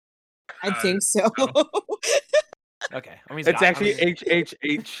 right? I think so. Okay. I mean, It's actually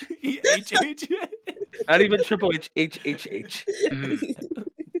HHH. HH. Not even Triple H. HHH. Mhm.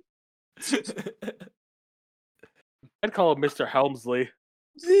 I'd call him Mr. Helmsley.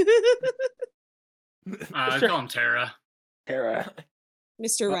 I Sure. call him Tara. Tara.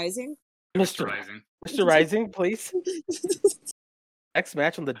 Mr. Rising. Mr. Rising. Mr. Rising, please. Next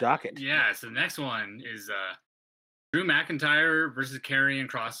match on the docket. Yeah, so the next one is Drew McIntyre versus Karrion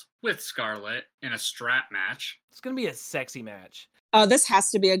Kross with Scarlett in a strap match. It's gonna be a sexy match. This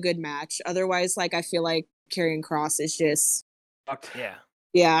has to be a good match. Otherwise, I feel like Karrion Kross is just Yeah.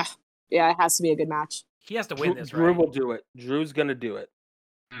 yeah, it has to be a good match. He has to win this, Drew right? will do it. Drew's gonna do it.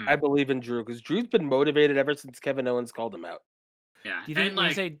 Hmm. I believe in Drew because Drew's been motivated ever since Kevin Owens called him out. Yeah. Do you think and when you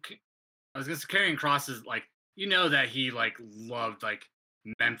like say I was gonna say Karrion Kross is like that he like loved like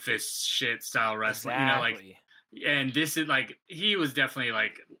Memphis shit style wrestling. exactly? And this is like he was definitely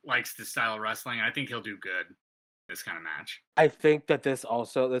like likes this style of wrestling. I think he'll do good this kind of match. I think that this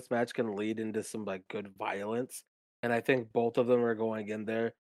match can lead into some like good violence, and I think both of them are going in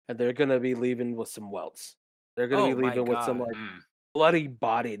there, and they're gonna be leaving with some welts. They're gonna Oh be my leaving with some God. like Mm. bloody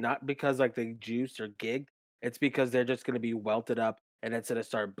body, not because like they juiced or gigged. It's because they're just gonna be welted up, and it's gonna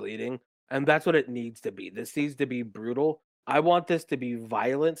start bleeding, and that's what it needs to be. This needs to be brutal. I want this to be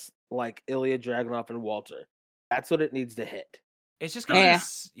violence, like Ilya Dragunov and Walter. That's what it needs to hit. It's just gonna be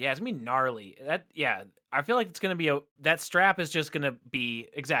Yeah. it's gonna be gnarly. I feel like it's gonna be that strap is just gonna be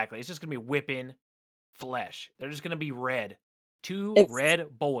exactly. It's just gonna be whipping flesh. They're just gonna be red. Two If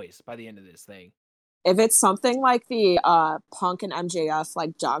red boys by the end of this thing, if it's something like the Punk and MJF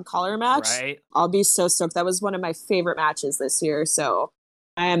like dog collar match, right? I'll be so stoked. That was one of my favorite matches this year, so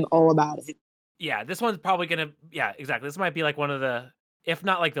I am all about it. Yeah, this one's probably gonna. Yeah, exactly. This might be like one of the, if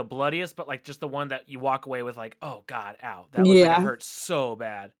not like the bloodiest, but like just the one that you walk away with like, oh God, ow, that looks like it Yeah. hurts so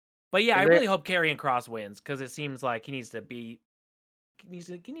bad. But yeah, I And really hope Karrion Kross wins because it seems like he needs to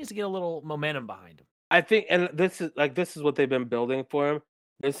get a little momentum behind him. I think, and this is what they've been building for him.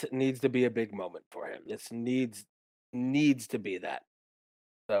 This needs to be a big moment for him. This needs to be that.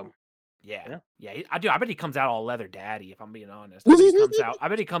 So Yeah, Yeah. I do. I bet he comes out all leather daddy. If I'm being honest, I bet he comes out. I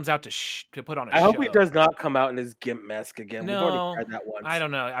bet he comes out to put on a I show. hope he does not come out in his gimp mask again. We've No, already tried that once. I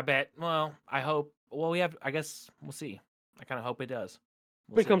don't know. I bet. Well, I hope. Well, we have. I guess we'll see. I kind of hope it does.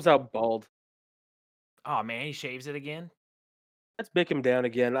 Hope he comes out bald. Oh man, he shaves it again. Let's bick him down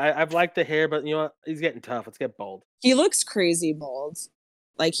again. I've liked the hair, but you know what? He's getting tough. Let's get bald. He looks crazy bald.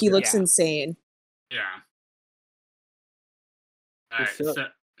 Like he looks Yeah. insane. Yeah. All right. So- So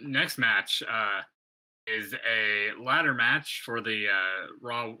next match is a ladder match for the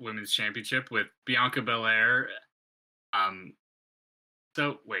Raw Women's Championship with Bianca Belair.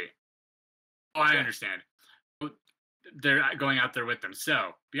 So wait. Oh, I understand. They're going out there with them.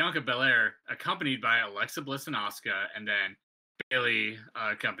 So Bianca Belair, accompanied by Alexa Bliss and Asuka, and then Bayley,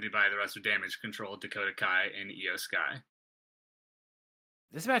 accompanied by the rest of Damage Control, Dakota Kai, and Io Sky.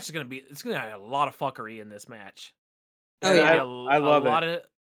 This match is gonna be. It's gonna have a lot of fuckery in this match. Oh, There's yeah. gonna be I love a lot it. of.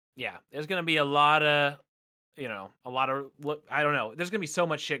 Yeah, there's gonna be a lot of. I don't know. There's gonna be so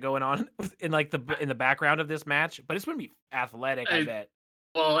much shit going on in like in the background of this match, but it's gonna be athletic. I bet.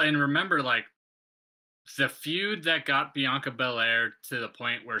 Well, and remember, like, the feud that got Bianca Belair to the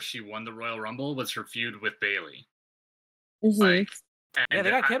point where she won the Royal Rumble was her feud with Bayley. Mhm. Like, Yeah, they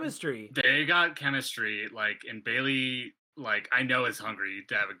got I- chemistry. They got chemistry, like, and Bayley, like, I know is hungry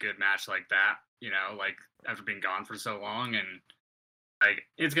to have a good match like that, like, after being gone for so long, and, like,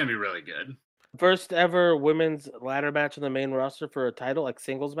 it's gonna be really good. First ever women's ladder match on the main roster for a title, like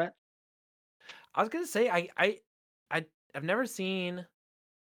singles match. I was gonna say I've never seen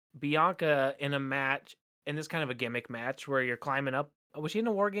Bianca in a match in this kind of a gimmick match where you're climbing up. Was she in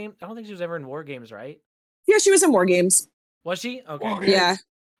a war game? I don't think she was ever in war games, right? Yeah, she was in War Games. Was she? Okay. War Yeah.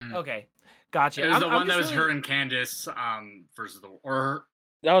 Okay. Gotcha. It was the I'm one that just was really- her and Candace, versus That was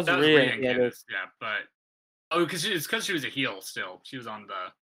that was Rhea Rhea and and Candace. Candace, yeah, but it's because she was a heel still. She was on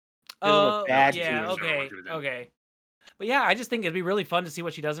the Oh, bad yeah. team. Okay. She was in. Okay. But yeah, I just think it'd be really fun to see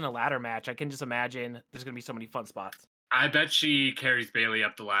what she does in a ladder match. I can just imagine there's gonna be so many fun spots. I bet she carries Bayley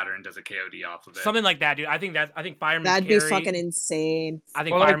up the ladder and does a KOD off of it. Something like that, dude. I think Fireman's That'd carry. be fucking insane. I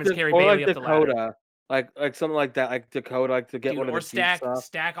think Or like, Fireman's carry or Bailey like up the ladder. Dakota, like something like that, like Dakota, like to get Dude, one of or the stack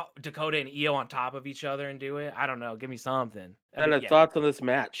stack Dakota and Io on top of each other and do it. I don't know. Give me something. And the thoughts on this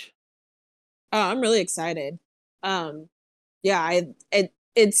match. Oh, I'm really excited. Yeah,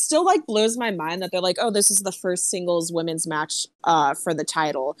 it still like blows my mind that they're like, oh, this is the first singles women's match for the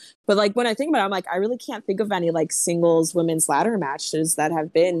title. But like when I think about it, I'm like, I really can't think of any like singles women's ladder matches that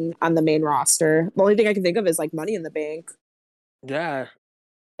have been on the main roster. The only thing I can think of is like Money in the Bank. Yeah,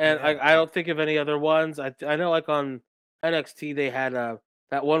 and Yeah. I don't think of any other ones. I know like on NXT they had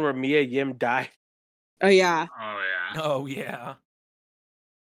that one where Mia Yim died. Oh yeah. Oh yeah. Oh yeah.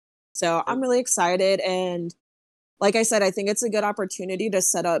 So I'm really excited, and like I said, I think it's a good opportunity to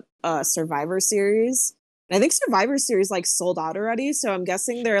set up a Survivor Series. And I think Survivor Series like sold out already, so I'm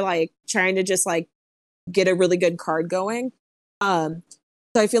guessing they're like trying to just like get a really good card going. So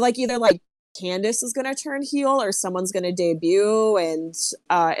I feel like either like Candace is gonna turn heel or someone's gonna debut and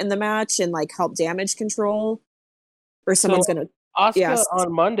in the match and like help Damage Control, or someone's gonna Asuka Yes.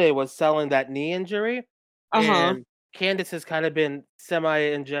 on Monday was selling that knee injury. and Candice has kind of been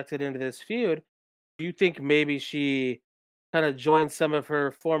semi-injected into this feud. Do you think maybe she kind of joins some of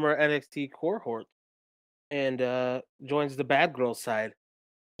her former NXT cohort and joins the bad girl side?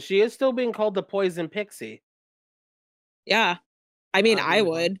 She is still being called the Poison Pixie. Yeah. I mean, That'd be I really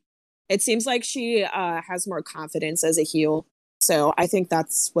fun. would. It seems like she has more confidence as a heel. So I think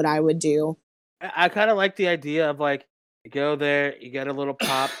that's what I would do. I kind of like the idea of like you go there, you get a little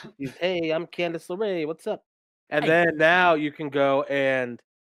pop. Hey, I'm Candice LeRae. What's up? And Hey. then now you can go and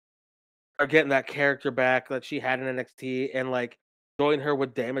are getting that character back that she had in NXT and like join her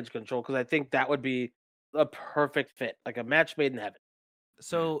with Damage Control because I think that would be a perfect fit, like a match made in heaven.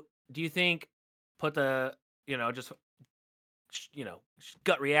 So, do you think put the just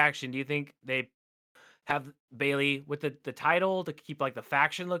gut reaction? Do you think they have Bailey with the title to keep like the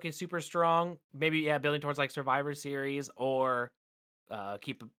faction looking super strong? Maybe building towards like Survivor Series, or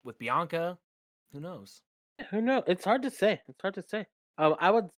keep it with Bianca. Who knows? Who knows? It's hard to say. It's hard to say.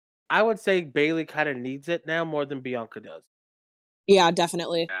 I would say Bailey kind of needs it now more than Bianca does. Yeah,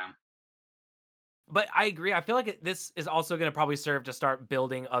 definitely. Yeah. But I agree. I feel like this is also going to probably serve to start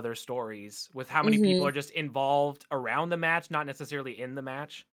building other stories with how many people are just involved around the match, not necessarily in the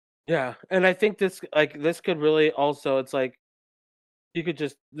match. Yeah, and I think this could really also it's like you could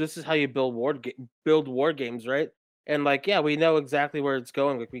just this is how you build build war games, right? And like yeah, we know exactly where it's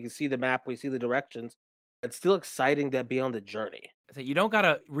going. Like we can see the map, we see the directions. It's still exciting to be on the journey. So you don't got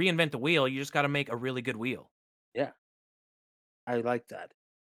to reinvent the wheel. You just got to make a really good wheel. Yeah, I like that.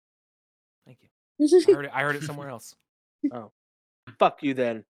 Thank you. I heard it somewhere else. Oh, fuck you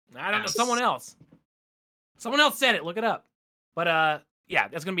then. I don't know. Someone else said it. Look it up. But yeah,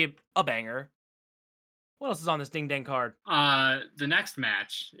 that's gonna be a banger. What else is on this ding dang card? The next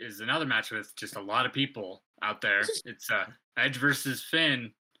match is another match with just a lot of people out there. It's Edge versus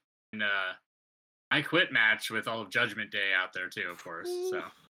Finn, and I Quit match with all of Judgment Day out there too, of course. So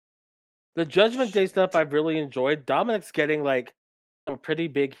The Judgment Day stuff I've really enjoyed. Dominic's getting like some pretty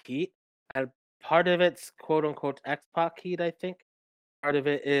big heat, and part of it's quote unquote X-Pac heat. I think part of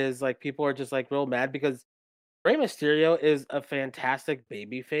it is like people are just like real mad because Rey Mysterio is a fantastic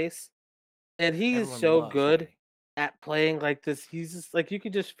babyface, and he is Everyone so loves good Ray. at playing like this. He's just like you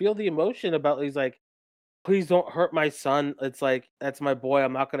could just feel the emotion about. He's like, please don't hurt my son. It's like that's my boy.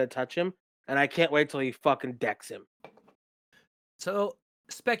 I'm not gonna touch him, and I can't wait till he fucking decks him. So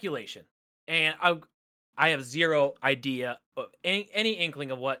speculation, and I have zero idea of any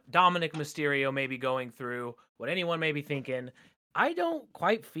inkling of what Dominic Mysterio may be going through, what anyone may be thinking. I don't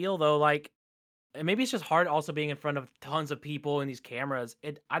quite feel though like, and maybe it's just hard also being in front of tons of people and these cameras.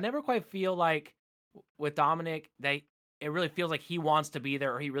 I never quite feel like with Dominic that it really feels like he wants to be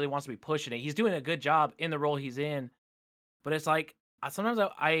there or he really wants to be pushing it. He's doing a good job in the role he's in, but it's like sometimes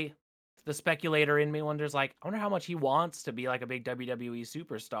the speculator in me wonders like, I wonder how much he wants to be like a big WWE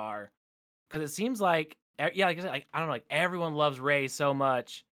superstar, because it seems like like I said, like I don't know, like everyone loves Ray so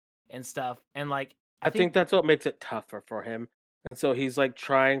much and stuff, and like I think that's what makes it tougher for him, and so he's like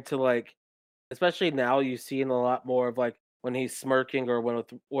trying to like, especially now you see in a lot more of like when he's smirking or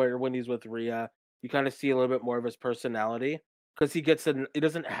when he's with Rhea, you kind of see a little bit more of his personality because he gets it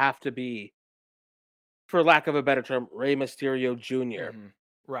doesn't have to be, for lack of a better term, Rey Mysterio Jr.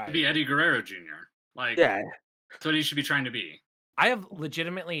 Right. be Eddie Guerrero Jr. Like Yeah, that's what he should be trying to be. I have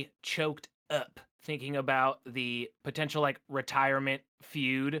legitimately choked up thinking about the potential like retirement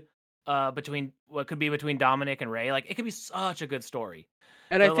feud between what could be between Dominic and Ray. Like it could be such a good story.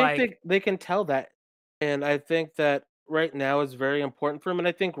 and I But think like they can tell that, and I think that right now is very important for him, and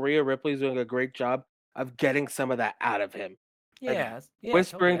I think Rhea Ripley's doing a great job of getting some of that out of him. Like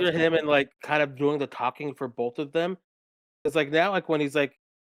whispering totally. to him and like kind of doing the talking for both of them. It's like now, like when he's like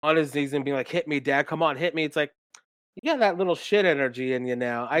on his knees and being like, "Hit me, Dad! Come on, hit me!" It's like you got that little shit energy in you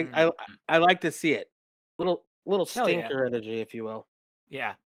now. I like to see it. Little Hell yeah. stinker energy, if you will.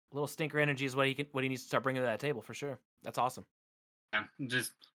 Yeah. A little stinker energy is what he needs to start bringing to that table for sure. That's awesome. Yeah,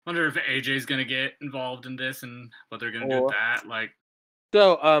 just wonder if AJ's gonna get involved in this and what they're gonna do with that. Like,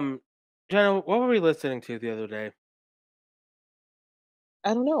 so, Jenna, what were we listening to the other day?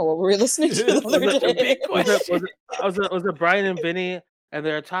 I don't know. What were we listening to the other That's a day? big question. Was it Brian and Vinny? And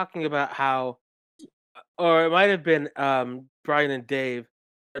they were talking about how, or it might have been Brian and Dave.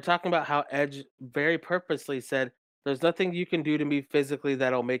 They're talking about how Edge very purposely said, "There's nothing you can do to me physically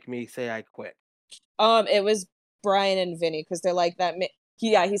that'll make me say I quit." It was Brian and Vinny because they're like that.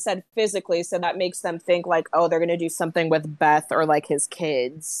 He said physically, so that makes them think like, oh, they're gonna do something with Beth or like his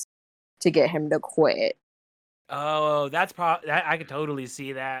kids to get him to quit. Oh, that's I could totally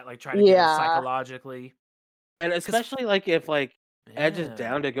see that. Like trying to get him psychologically, and especially like if like Edge is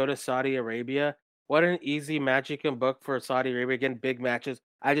down to go to Saudi Arabia, what an easy match you can book for Saudi Arabia. Again, big matches.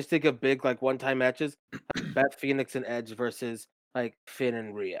 I just think of big like one-time matches. Beth Phoenix and Edge versus like Finn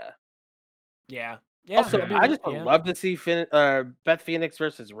and Rhea. Yeah. Yeah. Also, that'd be I just would yeah. love to see Beth Phoenix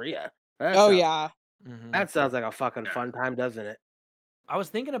versus Rhea. Oh yeah. Mhm. That sounds like a fucking Yeah. fun time, doesn't it? I was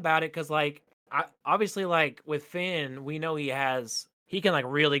thinking about it because, like, obviously, like with Finn, we know he can like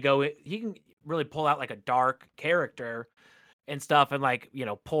really he can really pull out like a dark character and stuff, and like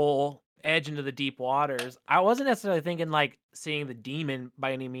pull Edge into the deep waters. I wasn't necessarily thinking like seeing the demon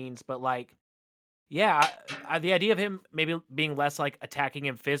by any means, but like, yeah, the idea of him maybe being less like attacking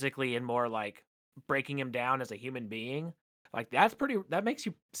him physically and more like breaking him down as a human being, like that makes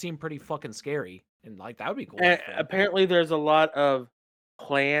you seem pretty fucking scary, and like that would be cool. for And Finn. apparently, there's a lot of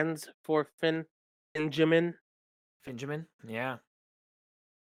plans for Finn Benjamin, Finjamin, yeah.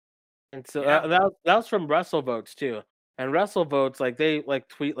 and so Yeah. that was from WrestleVotes too. And WrestleVotes, like they like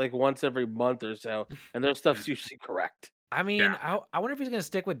tweet like once every month or so, and their stuff's usually correct. I mean, Yeah. I wonder if he's gonna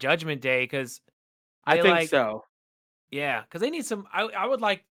stick with Judgment Day because I they, think like, so. yeah, because they need some. I would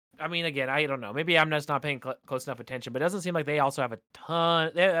like. I mean, again, I don't know. Maybe I'm just not paying close enough attention, but it doesn't seem like they also have a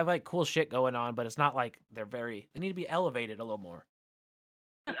ton. They have like cool shit going on, but it's not like they need to be elevated a little more.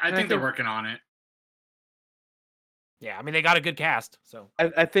 I think they're working on it. Yeah, I mean, they got a good cast, so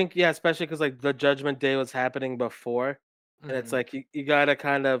I think yeah, especially because like the Judgment Day was happening before, and it's Mhm. like you gotta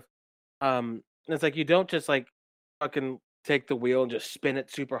kind of it's like you don't just like fucking take the wheel and just spin it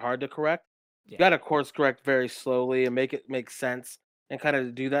super hard to correct. You Yeah. gotta course correct very slowly and make it make sense and kind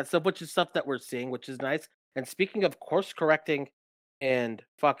of do that stuff, which is stuff that we're seeing, which is nice. And speaking of course correcting and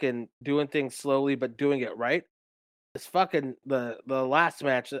fucking doing things slowly but doing it right, it's fucking the last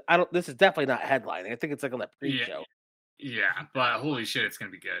match. I don't. This is definitely not headlining. I think it's like on the pre-show. Yeah, but holy shit, it's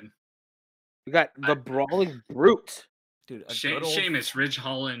gonna be good. We got the Brawling Brute, dude, a good old. Sheamus, Ridge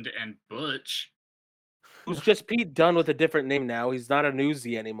Holland, and Butch. who's just Pete Dunne with a different name now. He's not a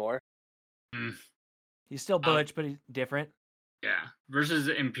newsie anymore. Mm, He's still Butch, but he's different. yeah, versus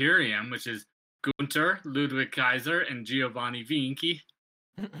Imperium, which is Gunther, Ludwig Kaiser, and Giovanni Vinci.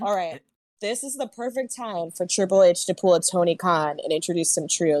 All right. This is the perfect time for Triple H to pull a Tony Khan and introduce some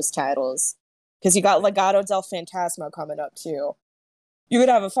trios titles. Because you got Legado del Fantasma coming up too. You could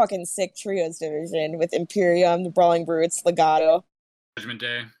have a fucking sick trios division with Imperium, the Brawling Brutes, Legado. Judgment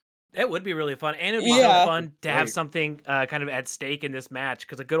Day. It would be really fun, and it'd be so Yeah. fun to have something kind of at stake in this match.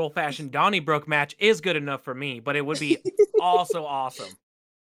 Because a good old fashioned Donnybrook match is good enough for me, but it would be also awesome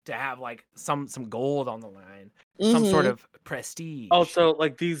to have like some gold on the line, some sort of prestige. Also,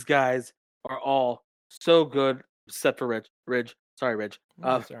 like these guys are all so good, except for Ridge. Sorry, Ridge.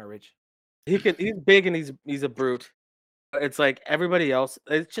 Sorry, Rich. He's big and he's a brute. But it's like everybody else.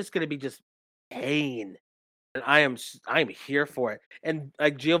 It's just gonna be just pain, and I'm here for it. And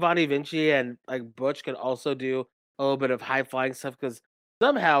like Giovanni Vinci and like Butch can also do a little bit of high flying stuff because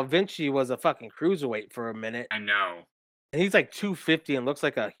somehow Vinci was a fucking cruiserweight for a minute, I know. and he's like 250 and looks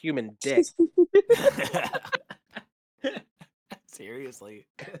like a human dick. Seriously.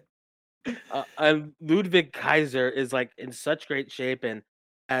 And Ludwig Kaiser is like in such great shape, and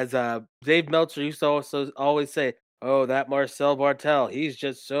as Dave Meltzer used to also always say, "Oh, that Marcel Bartel, he's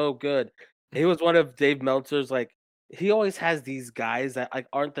just so good." He was one of Dave Meltzer's like he always has these guys that like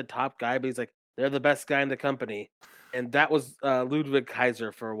aren't the top guy, but he's like they're the best guy in the company, and that was Ludwig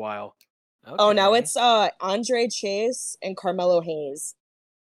Kaiser for a while. Okay. Oh, now it's Andre Chase and Carmelo Hayes.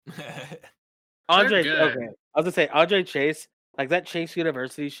 Andre, good. okay, I was gonna say Andre Chase, like that Chase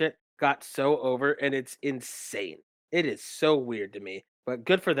University shit got so over, and it's insane. It is so weird to me, but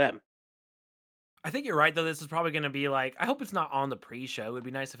good for them. I think you're right though. This is probably going to be like. I hope it's not on the pre-show. It would be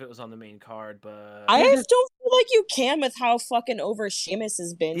nice if it was on the main card, but I just don't feel like you can with how fucking over Sheamus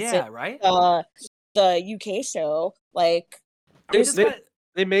has been yeah, since right. the UK show. Like, I mean, there's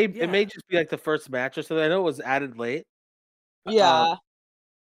It may Yeah. just be like the first match or something. I know it was added late. yeah.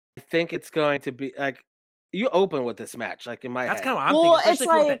 I think it's going to be like you open with this match, like in my That's head. kind of what I'm Well, thinking. it's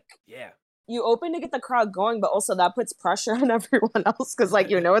Especially if you want like- that- yeah. You open to get the crowd going, but also that puts pressure on everyone else because, like,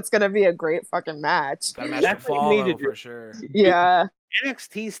 it's gonna be a great fucking match. Got a match That's to what you need follow to for do. sure. Yeah,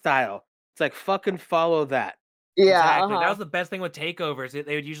 NXT style. It's like fucking follow that. yeah. Exactly. That uh-huh. was the best thing with takeovers.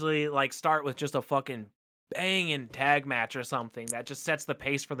 They would usually like start with just a fucking banging tag match or something that just sets the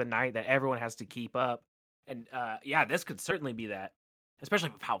pace for the night that everyone has to keep up. And yeah, this could certainly be that. Especially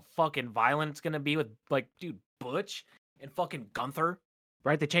with how fucking violent it's gonna be with like, dude, Butch and fucking Gunther.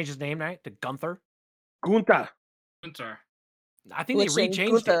 Right? They changed his name, right? To Gunther. Gunta. Gunther. I think they Butch and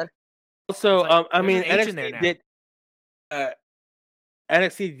rechanged it. Gunther. Also, It's like, I there's mean, an H in there now.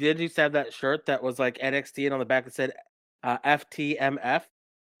 NXT did used to have that shirt that was like NXT, and on the back it said FTMF.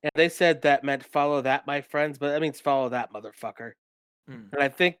 And they said that meant follow that, my friends, but that means follow that, motherfucker. Mm. And I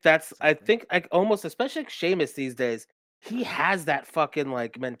think I Exactly. think like almost, especially like Sheamus these days, he has that fucking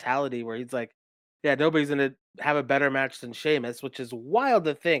like mentality where he's like, yeah, nobody's gonna have a better match than Sheamus, which is wild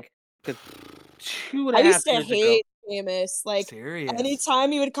to think. Because two and I a half used to years ago, hate Sheamus. Like Serious.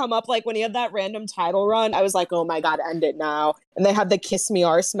 anytime he would come up, like when he had that random title run, I was like, oh my god, end it now. And they had the Kiss Me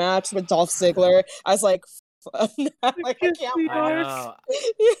Arse match with Dolph Ziggler. I was like, like I Kiss can't me I arse. know.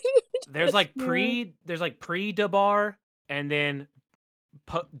 watch. There's like pre Debar and then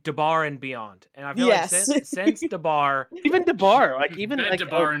Debar and beyond. And I feel Yes. like since Debar, Even DeBar, like even Bed like to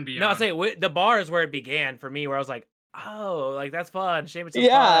bar and no, I beyond. say Debar is where it began for me, where I was like, oh, like that's fun. Sheamus is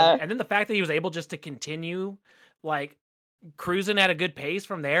Yeah. fun. And then the fact that he was able just to continue like cruising at a good pace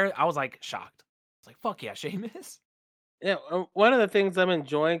from there, I was like shocked. It's like, fuck yeah, Sheamus. yeah, one of the things I'm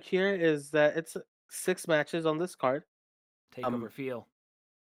enjoying here is that it's 6 matches on this card. Takeover feel.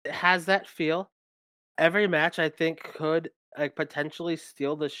 It has that feel. Every match I think could like potentially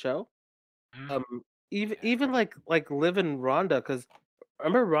steal the show. Mhm. Even like Liv and Ronda, because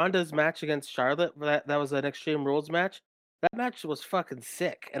remember Ronda's match against Charlotte? That was an Extreme Rules match. That match was fucking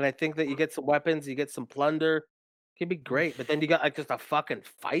sick, and I think that you get some weapons, you get some plunder, it could be great. But then you got like just a fucking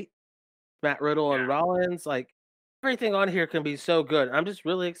fight, Matt Riddle and Yeah. Rollins. Like everything on here can be so good. I'm just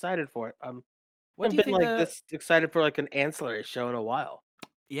really excited for it. What I've do you been think like this excited for like an ancillary show in a while.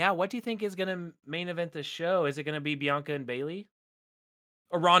 what do you think is gonna main event the show? Is it gonna be Bianca and Bailey?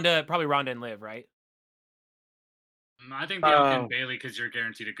 Or Ronda, probably Ronda and Liv, right? I think Bianca and Oh. Bailey because you're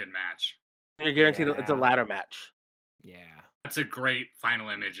guaranteed a good match. You're guaranteed it's a Yeah. ladder match. Yeah. That's a great final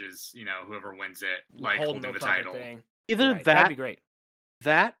image. Is whoever wins it, like holding the fucking title. thing. Either Right, that'd be that, great.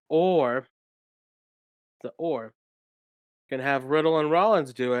 or can have Riddle and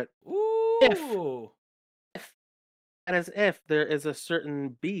Rollins do it. Ooh. And as if there is a certain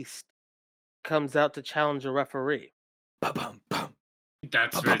beast comes out to challenge a referee. Ba-bum, bum.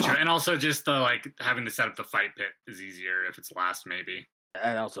 That's very true. And also just the having to set up the fight pit is easier if it's last maybe.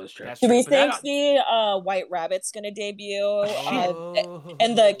 That also is true. That's Do true. we But think that- the White Rabbit's gonna debut Oh.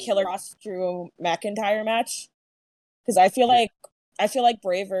 and the Killer Cross Drew McIntyre match? Because I feel like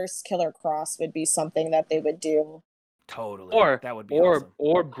Bray vs. Killer Cross would be something that they would do. Totally. Or that would be awesome.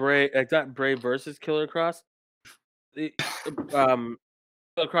 or Bray, like not Bray versus Killer Cross. The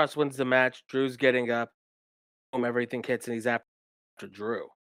Killer Cross wins the match. Drew's getting up. Boom, everything hits, and he's after Drew.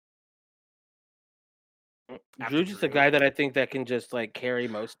 Drew's just a guy that I think that can just like carry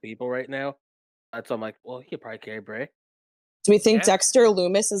most people right now. That's why I'm like, well, he could probably carry Bray. Do we think Yeah. Dexter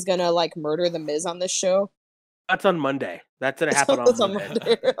Loomis is gonna like murder the Miz on this show? That's on Monday. That's gonna happen on That's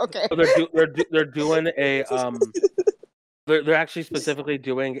Monday. Okay. So they're doing a they're actually specifically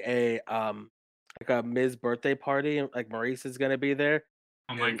doing a like a Miz birthday party, and like Maurice is gonna be there.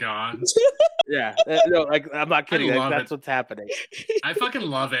 Oh my god. Yeah, no, like I'm not kidding. Like, love that's it. what's happening. I fucking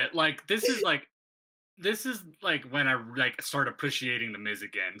love it. This is when I start appreciating the Miz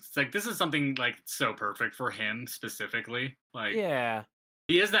again. It's like this is something so perfect for him specifically. Yeah.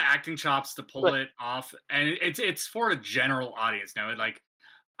 He has the acting chops to pull it off, and it's for a general audience now.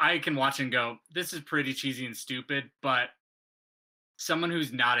 I can watch and go, this is pretty cheesy and stupid, but someone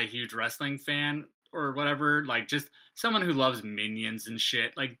who's not a huge wrestling fan or whatever, just someone who loves Minions and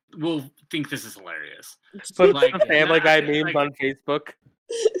shit, will think this is hilarious. But Like, the Family not- Guy like- memes on Facebook.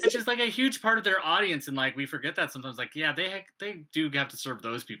 It's just a huge part of their audience, and we forget that sometimes. Yeah, they do have to serve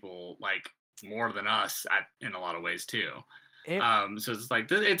those people more than us in a lot of ways too. So it's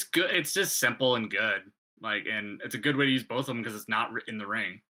it's good. It's just simple and good. And it's a good way to use both of them because it's not in the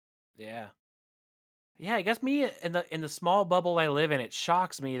ring. Yeah. Yeah, I guess me in the small bubble I live in, it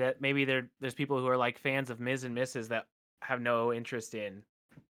shocks me that maybe there's people who are fans of Miz and Mrs. that have no interest in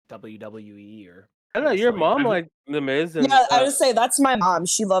WWE or I don't know. Your wrestling. mom like the Miz, and Yeah, I would say that's my mom.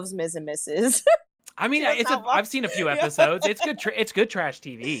 She loves Miz and Mrs. I mean, That's not wrong. I've seen a few Yeah. episodes. It's good. It's good trash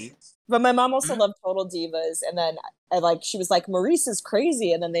TV. But my mom also Mhm. loved Total Divas, and then she was like, Maurice is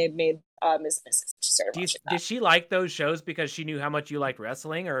crazy, and then they made Miz and Mrs. She started watching that. Did she like those shows because she knew how much you liked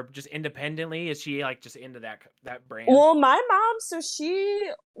wrestling, or just independently? Is she just into that brand? Well, my mom, so she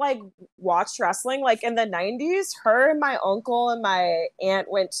watched wrestling in the 90s. Her and my uncle and my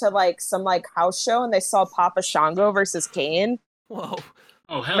aunt went to some house show, and they saw Papa Shango versus Kane. Whoa.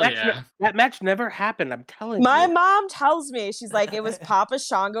 Oh hell yeah! that match never happened. I'm telling My you, mom tells me, she's like, it was Papa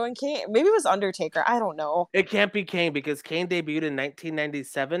Shango and Kane. Maybe it was Undertaker. I don't know. it can't be Kane because Kane debuted in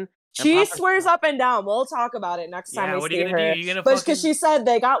 1997. She Papa- swears up and down. We'll talk about it next time Yeah. we What are see you gonna her. do? You gonna But fucking... because she said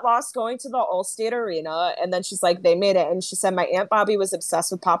they got lost going to the Allstate Arena, and then she's like, they made it, and she said my Aunt Bobby was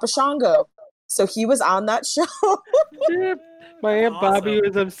obsessed with Papa Shango. So he was on that show. Yeah, my Aunt Bobby Awesome.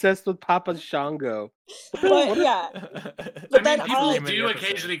 was obsessed with Papa Shango. But yeah, I then mean, the people name of the do episode.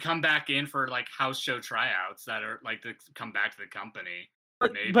 occasionally come back in for like house show tryouts that are like to come back to the company.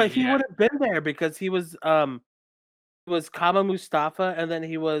 Maybe But he he would have been there because he was Kama Mustafa, and then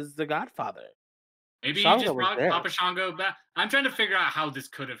he was the Godfather. Maybe he Shango just was brought there. Papa Shango back. I'm trying to figure out how this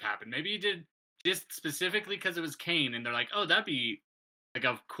could have happened. Maybe he did just specifically because it was Kane, and they're like, "Oh, that'd be like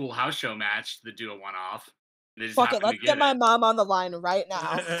a cool house show match to do a one-off." They just fuck it. happened Let's to get my it. mom on the line right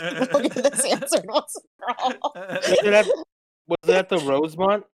now. We'll get this answered once and for all. Was it at the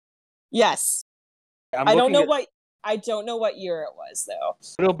Rosemont? Yes. I'm I don't looking know at- what I don't know what year it was though.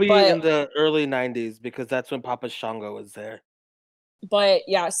 It'll be but- in the early '90s because that's when Papa Shango was there. But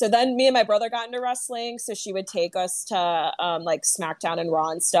yeah, so then me and my brother got into wrestling, so she would take us to like SmackDown and Raw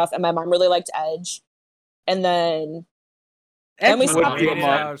and stuff, and my mom really liked Edge. And then Edge we would stopped be a watching mom.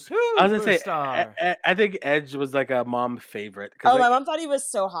 it. I was gonna say, Superstar. I think Edge was like a mom favorite. 'Cause, Oh, my like, mom thought he was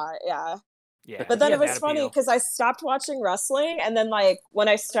so hot, yeah. Yeah, But then he it had was that funny appeal. because I stopped watching wrestling, and then like when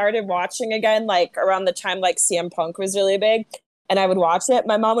I started watching again, like around the time like CM Punk was really big, and I would watch it,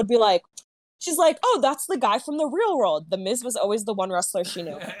 my mom would be like, she's like, "Oh, that's the guy from the real world." The Miz was always the one wrestler she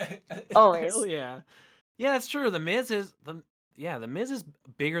knew. Always. Hell yeah. Yeah, that's true. The Miz is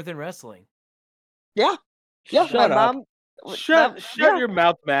bigger than wrestling. Yeah, yeah. Shut my up. mom. Shut your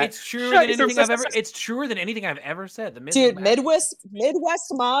mouth, Matt. It's truer Shut than your anything I've ever. It's truer than anything I've ever said. The Miz is Dude, massive. Midwest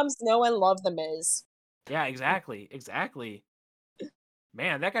moms know and love the Miz. Yeah, exactly.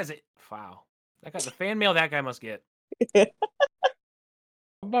 Man, that guy's wow. That guy, the fan mail that guy must get.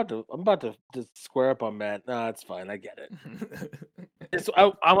 I'm about to just square up on Matt. No, it's fine. I get it.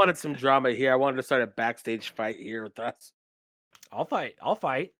 I wanted some drama here. I wanted to start a backstage fight here with us. I'll fight.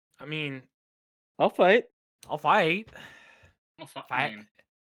 I mean, I'll fight. I'll fight. Well, Fight.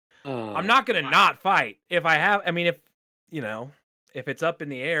 Oh, I'm not gonna Wow. not fight if I have. I mean, if if it's up in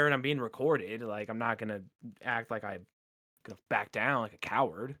the air and I'm being recorded, like I'm not gonna act like I'm gonna back down like a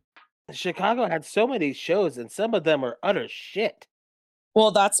coward. Chicago had so many shows, and some of them are utter shit.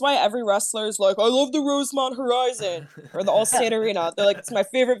 Well, that's why every wrestler is like, I love the Rosemont Horizon or the Allstate Arena. They're like, it's my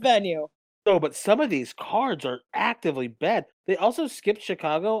favorite venue. No, but some of these cards are actively bad. They also skipped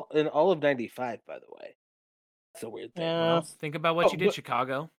Chicago in all of '95, by the way. That's a weird thing. Yeah. Well, think about what you did, but-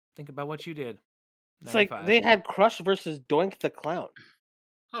 Chicago. Think about what you did. It's like 95. they had Crush versus Doink the Clown.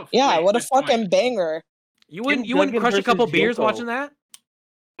 Oh, Yeah, wait, what a which fucking point? banger. You wouldn't Duggan crush a versus couple beers Yoko. watching that?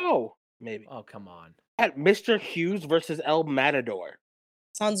 Oh, maybe. Oh, come on. Had Mr. Hughes versus El Matador.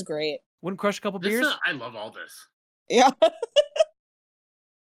 Sounds great. Wouldn't crush a couple This, beers? I love all this. Yeah.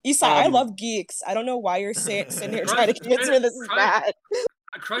 Isai, I Um, love geeks. I don't know why you're sitting here Crush- trying to convince me this is Crush- bad.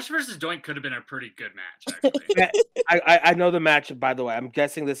 Crush versus Doink could have been a pretty good match, actually. I know the match, by the way. I'm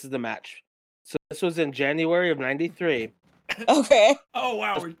guessing this is the match. So this was in January of '93. Okay. Oh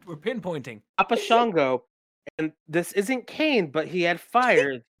wow, we're pinpointing. Papa Shango, and this isn't Kane, but he had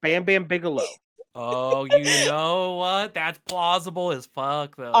fire. Bam Bam Bigelow. Oh, you know what? That's plausible as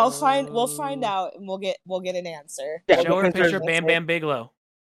fuck, though. We'll find out and we'll get an answer. Yeah, Show her a because picture of there's- Bam Bam Bigelow.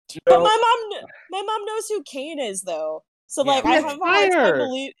 But No, my mom knows who Kane is though. So Yeah, like he I has have a hard time fire.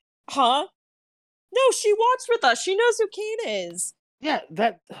 believe Huh? No, she watched with us. She knows who Kane is. yeah,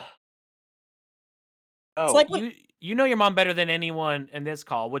 that. Oh, It's like when, You know your mom better than anyone in this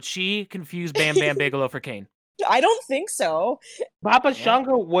call. Would she confuse Bam Bam Bigelow for Kane? I don't think so. Papa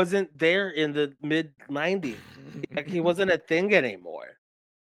Shango wasn't there in the mid '90s. Like, he wasn't a thing anymore.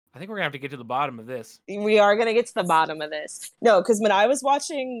 I think we're gonna have to get to the bottom of this. We are gonna get to the bottom of this. No, because when I was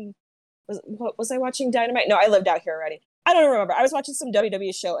watching, was I watching Dynamite? No, I lived out here already. I don't remember. I was watching some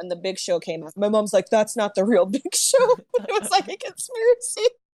WWE show and the Big Show came up. My mom's like, "That's not the real Big Show." It was like a conspiracy.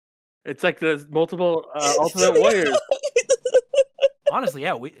 It's like the multiple Ultimate Warriors. Honestly,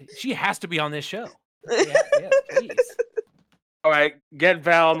 yeah, she has to be on this show. Yeah, please. All right, get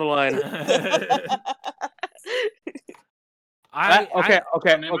Val on the line.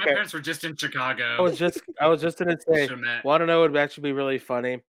 Okay. I mean, my parents were just in Chicago. I was just gonna say, Should've met. want to know what would actually be really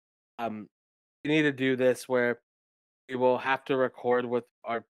funny? We need to do this where we will have to record with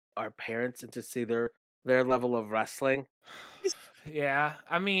our parents and to see their level of wrestling. Yeah,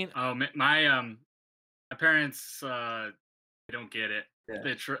 I mean, Oh, my parents they don't get it.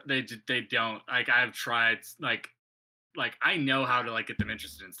 Yeah. They don't. Like I've tried like I know how to like get them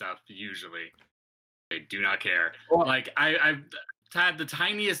interested in stuff usually. They do not care. Well- Like I've had the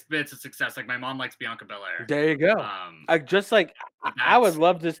tiniest bits of success. Like my mom likes Bianca Belair. There you go. I just like I would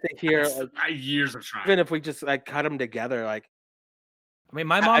love just to hear, That's, years of trying. even if we just like cut them together. Like, my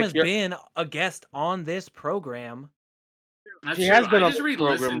mom has you're- been a guest on this program That's She true. has been I on just the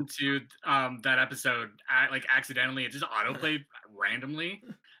program. re-listened to that episode like accidentally. It just autoplayed randomly,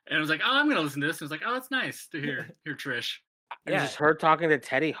 and I was like, "Oh, I'm gonna listen to this." And I was like, "Oh, it's nice to hear Trish." And Yeah. just her talking to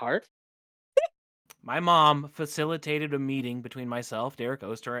Teddy Hart. My mom facilitated a meeting between myself, Derek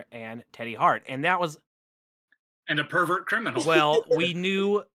Oster, and Teddy Hart, and that was And a pervert criminal. well, we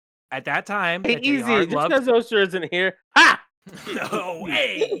knew at that time Hey, that Teddy easy. Hart Just loved. because Oster isn't here. Ha! No,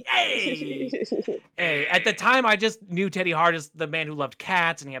 hey. At the time, I just knew Teddy Hart as the man who loved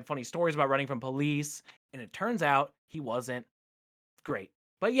cats, and he had funny stories about running from police. And it turns out he wasn't great.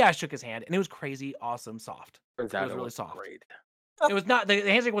 But yeah, I shook his hand, and it was crazy, awesome, soft. Turns It out was really soft. Great. It was not the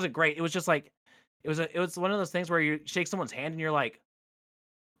handshake wasn't great. It was just like it was one of those things where you shake someone's hand and you're like,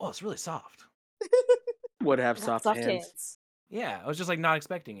 oh, it's really soft. Would have soft hands. Yeah, I was just like not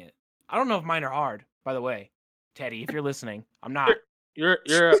expecting it. I don't know if mine are hard, by the way. Teddy, if you're listening, I'm not. You're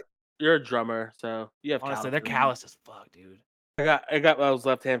a drummer, so you have Honestly, calluses. they're callous as fuck, dude. I got those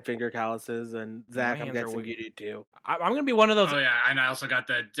left hand finger calluses, and My Zach, I'm hands are guessing weak. you do too. I'm gonna be one of those. Oh yeah, and I also got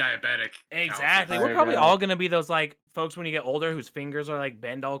the diabetic. Exactly. calluses. We're probably There you go. all gonna be those like folks when you get older whose fingers are like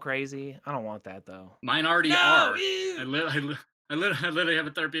bend all crazy. I don't want that though. Mine already No, are. ew. I literally have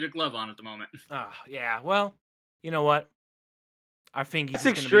a therapeutic glove on at the moment. Oh, yeah. Well, you know what? Our fingies That's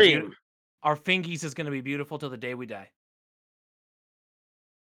is gonna be extreme. our fingies is gonna be beautiful till the day we die.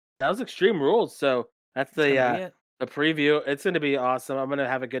 That was Extreme Rules, so that's That's gonna be the it. the preview. It's gonna be awesome. I'm gonna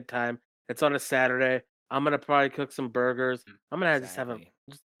have a good time. It's on a Saturday. I'm gonna probably cook some burgers. I'm gonna just have Exactly.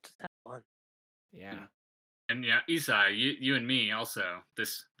 just have fun. Yeah. And yeah, Isai, you and me also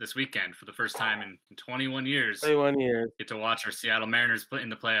this weekend for the first time in 21 years 21 years. get to watch our Seattle Mariners play in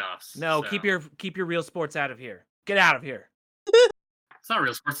the playoffs. No, So, keep your real sports out of here. Get out of here. it's not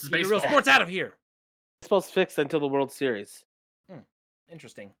real sports, it's Keep your baseball. real sports out of here. Baseball's fixed until the World Series.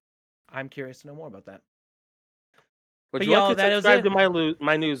 Interesting. I'm curious to know more about that. Would But you like y'all, to that is subscribe it. to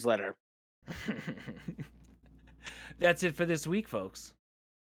my newsletter? That's it for this week, folks.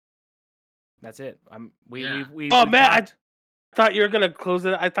 That's it. Yeah. Oh, we man, I talked- thought you were gonna close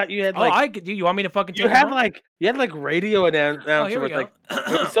it. I thought you had like I could do. You want me to fucking you take had them? like radio announcer. Oh, here we with, go. like,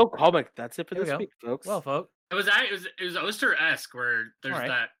 it was so comic. That's it for Here we this go. week, folks. Well, folks. It was Oster-esque where there's Alright.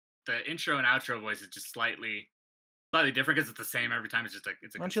 that the intro and outro voice is just slightly different because it's the same every time. It's just like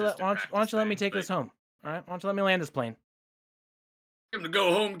it's a Why consistent don't you let me practice take thing, this home? All right. Why don't you let me land this plane? but give him to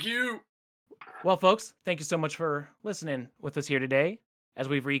go home cue. Well, folks, thank you so much for listening with us here today as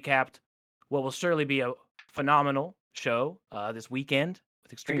we've recapped what will surely be a phenomenal show this weekend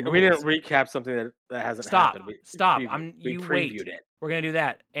with Extreme we didn't Rules. recap something that hasn't Stop. happened. Stop. We You previewed wait. it. We're going to do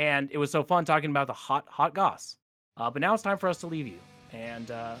that. And it was so fun talking about the hot goss. But now it's time for us to leave you. And,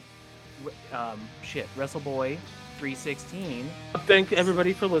 WrestleBoy 316. Thank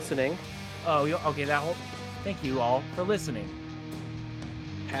everybody for listening. Oh, okay, thank you all for listening.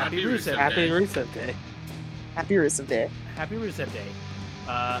 Happy Rusev Day. Happy Rusev Day. Happy Rusev Day. Happy Rusev Day.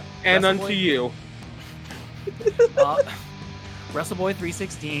 And WrestleBoy- unto you. WrestleBoy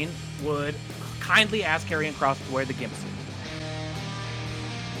 316 would kindly ask Karrion Kross to wear the gimp suit.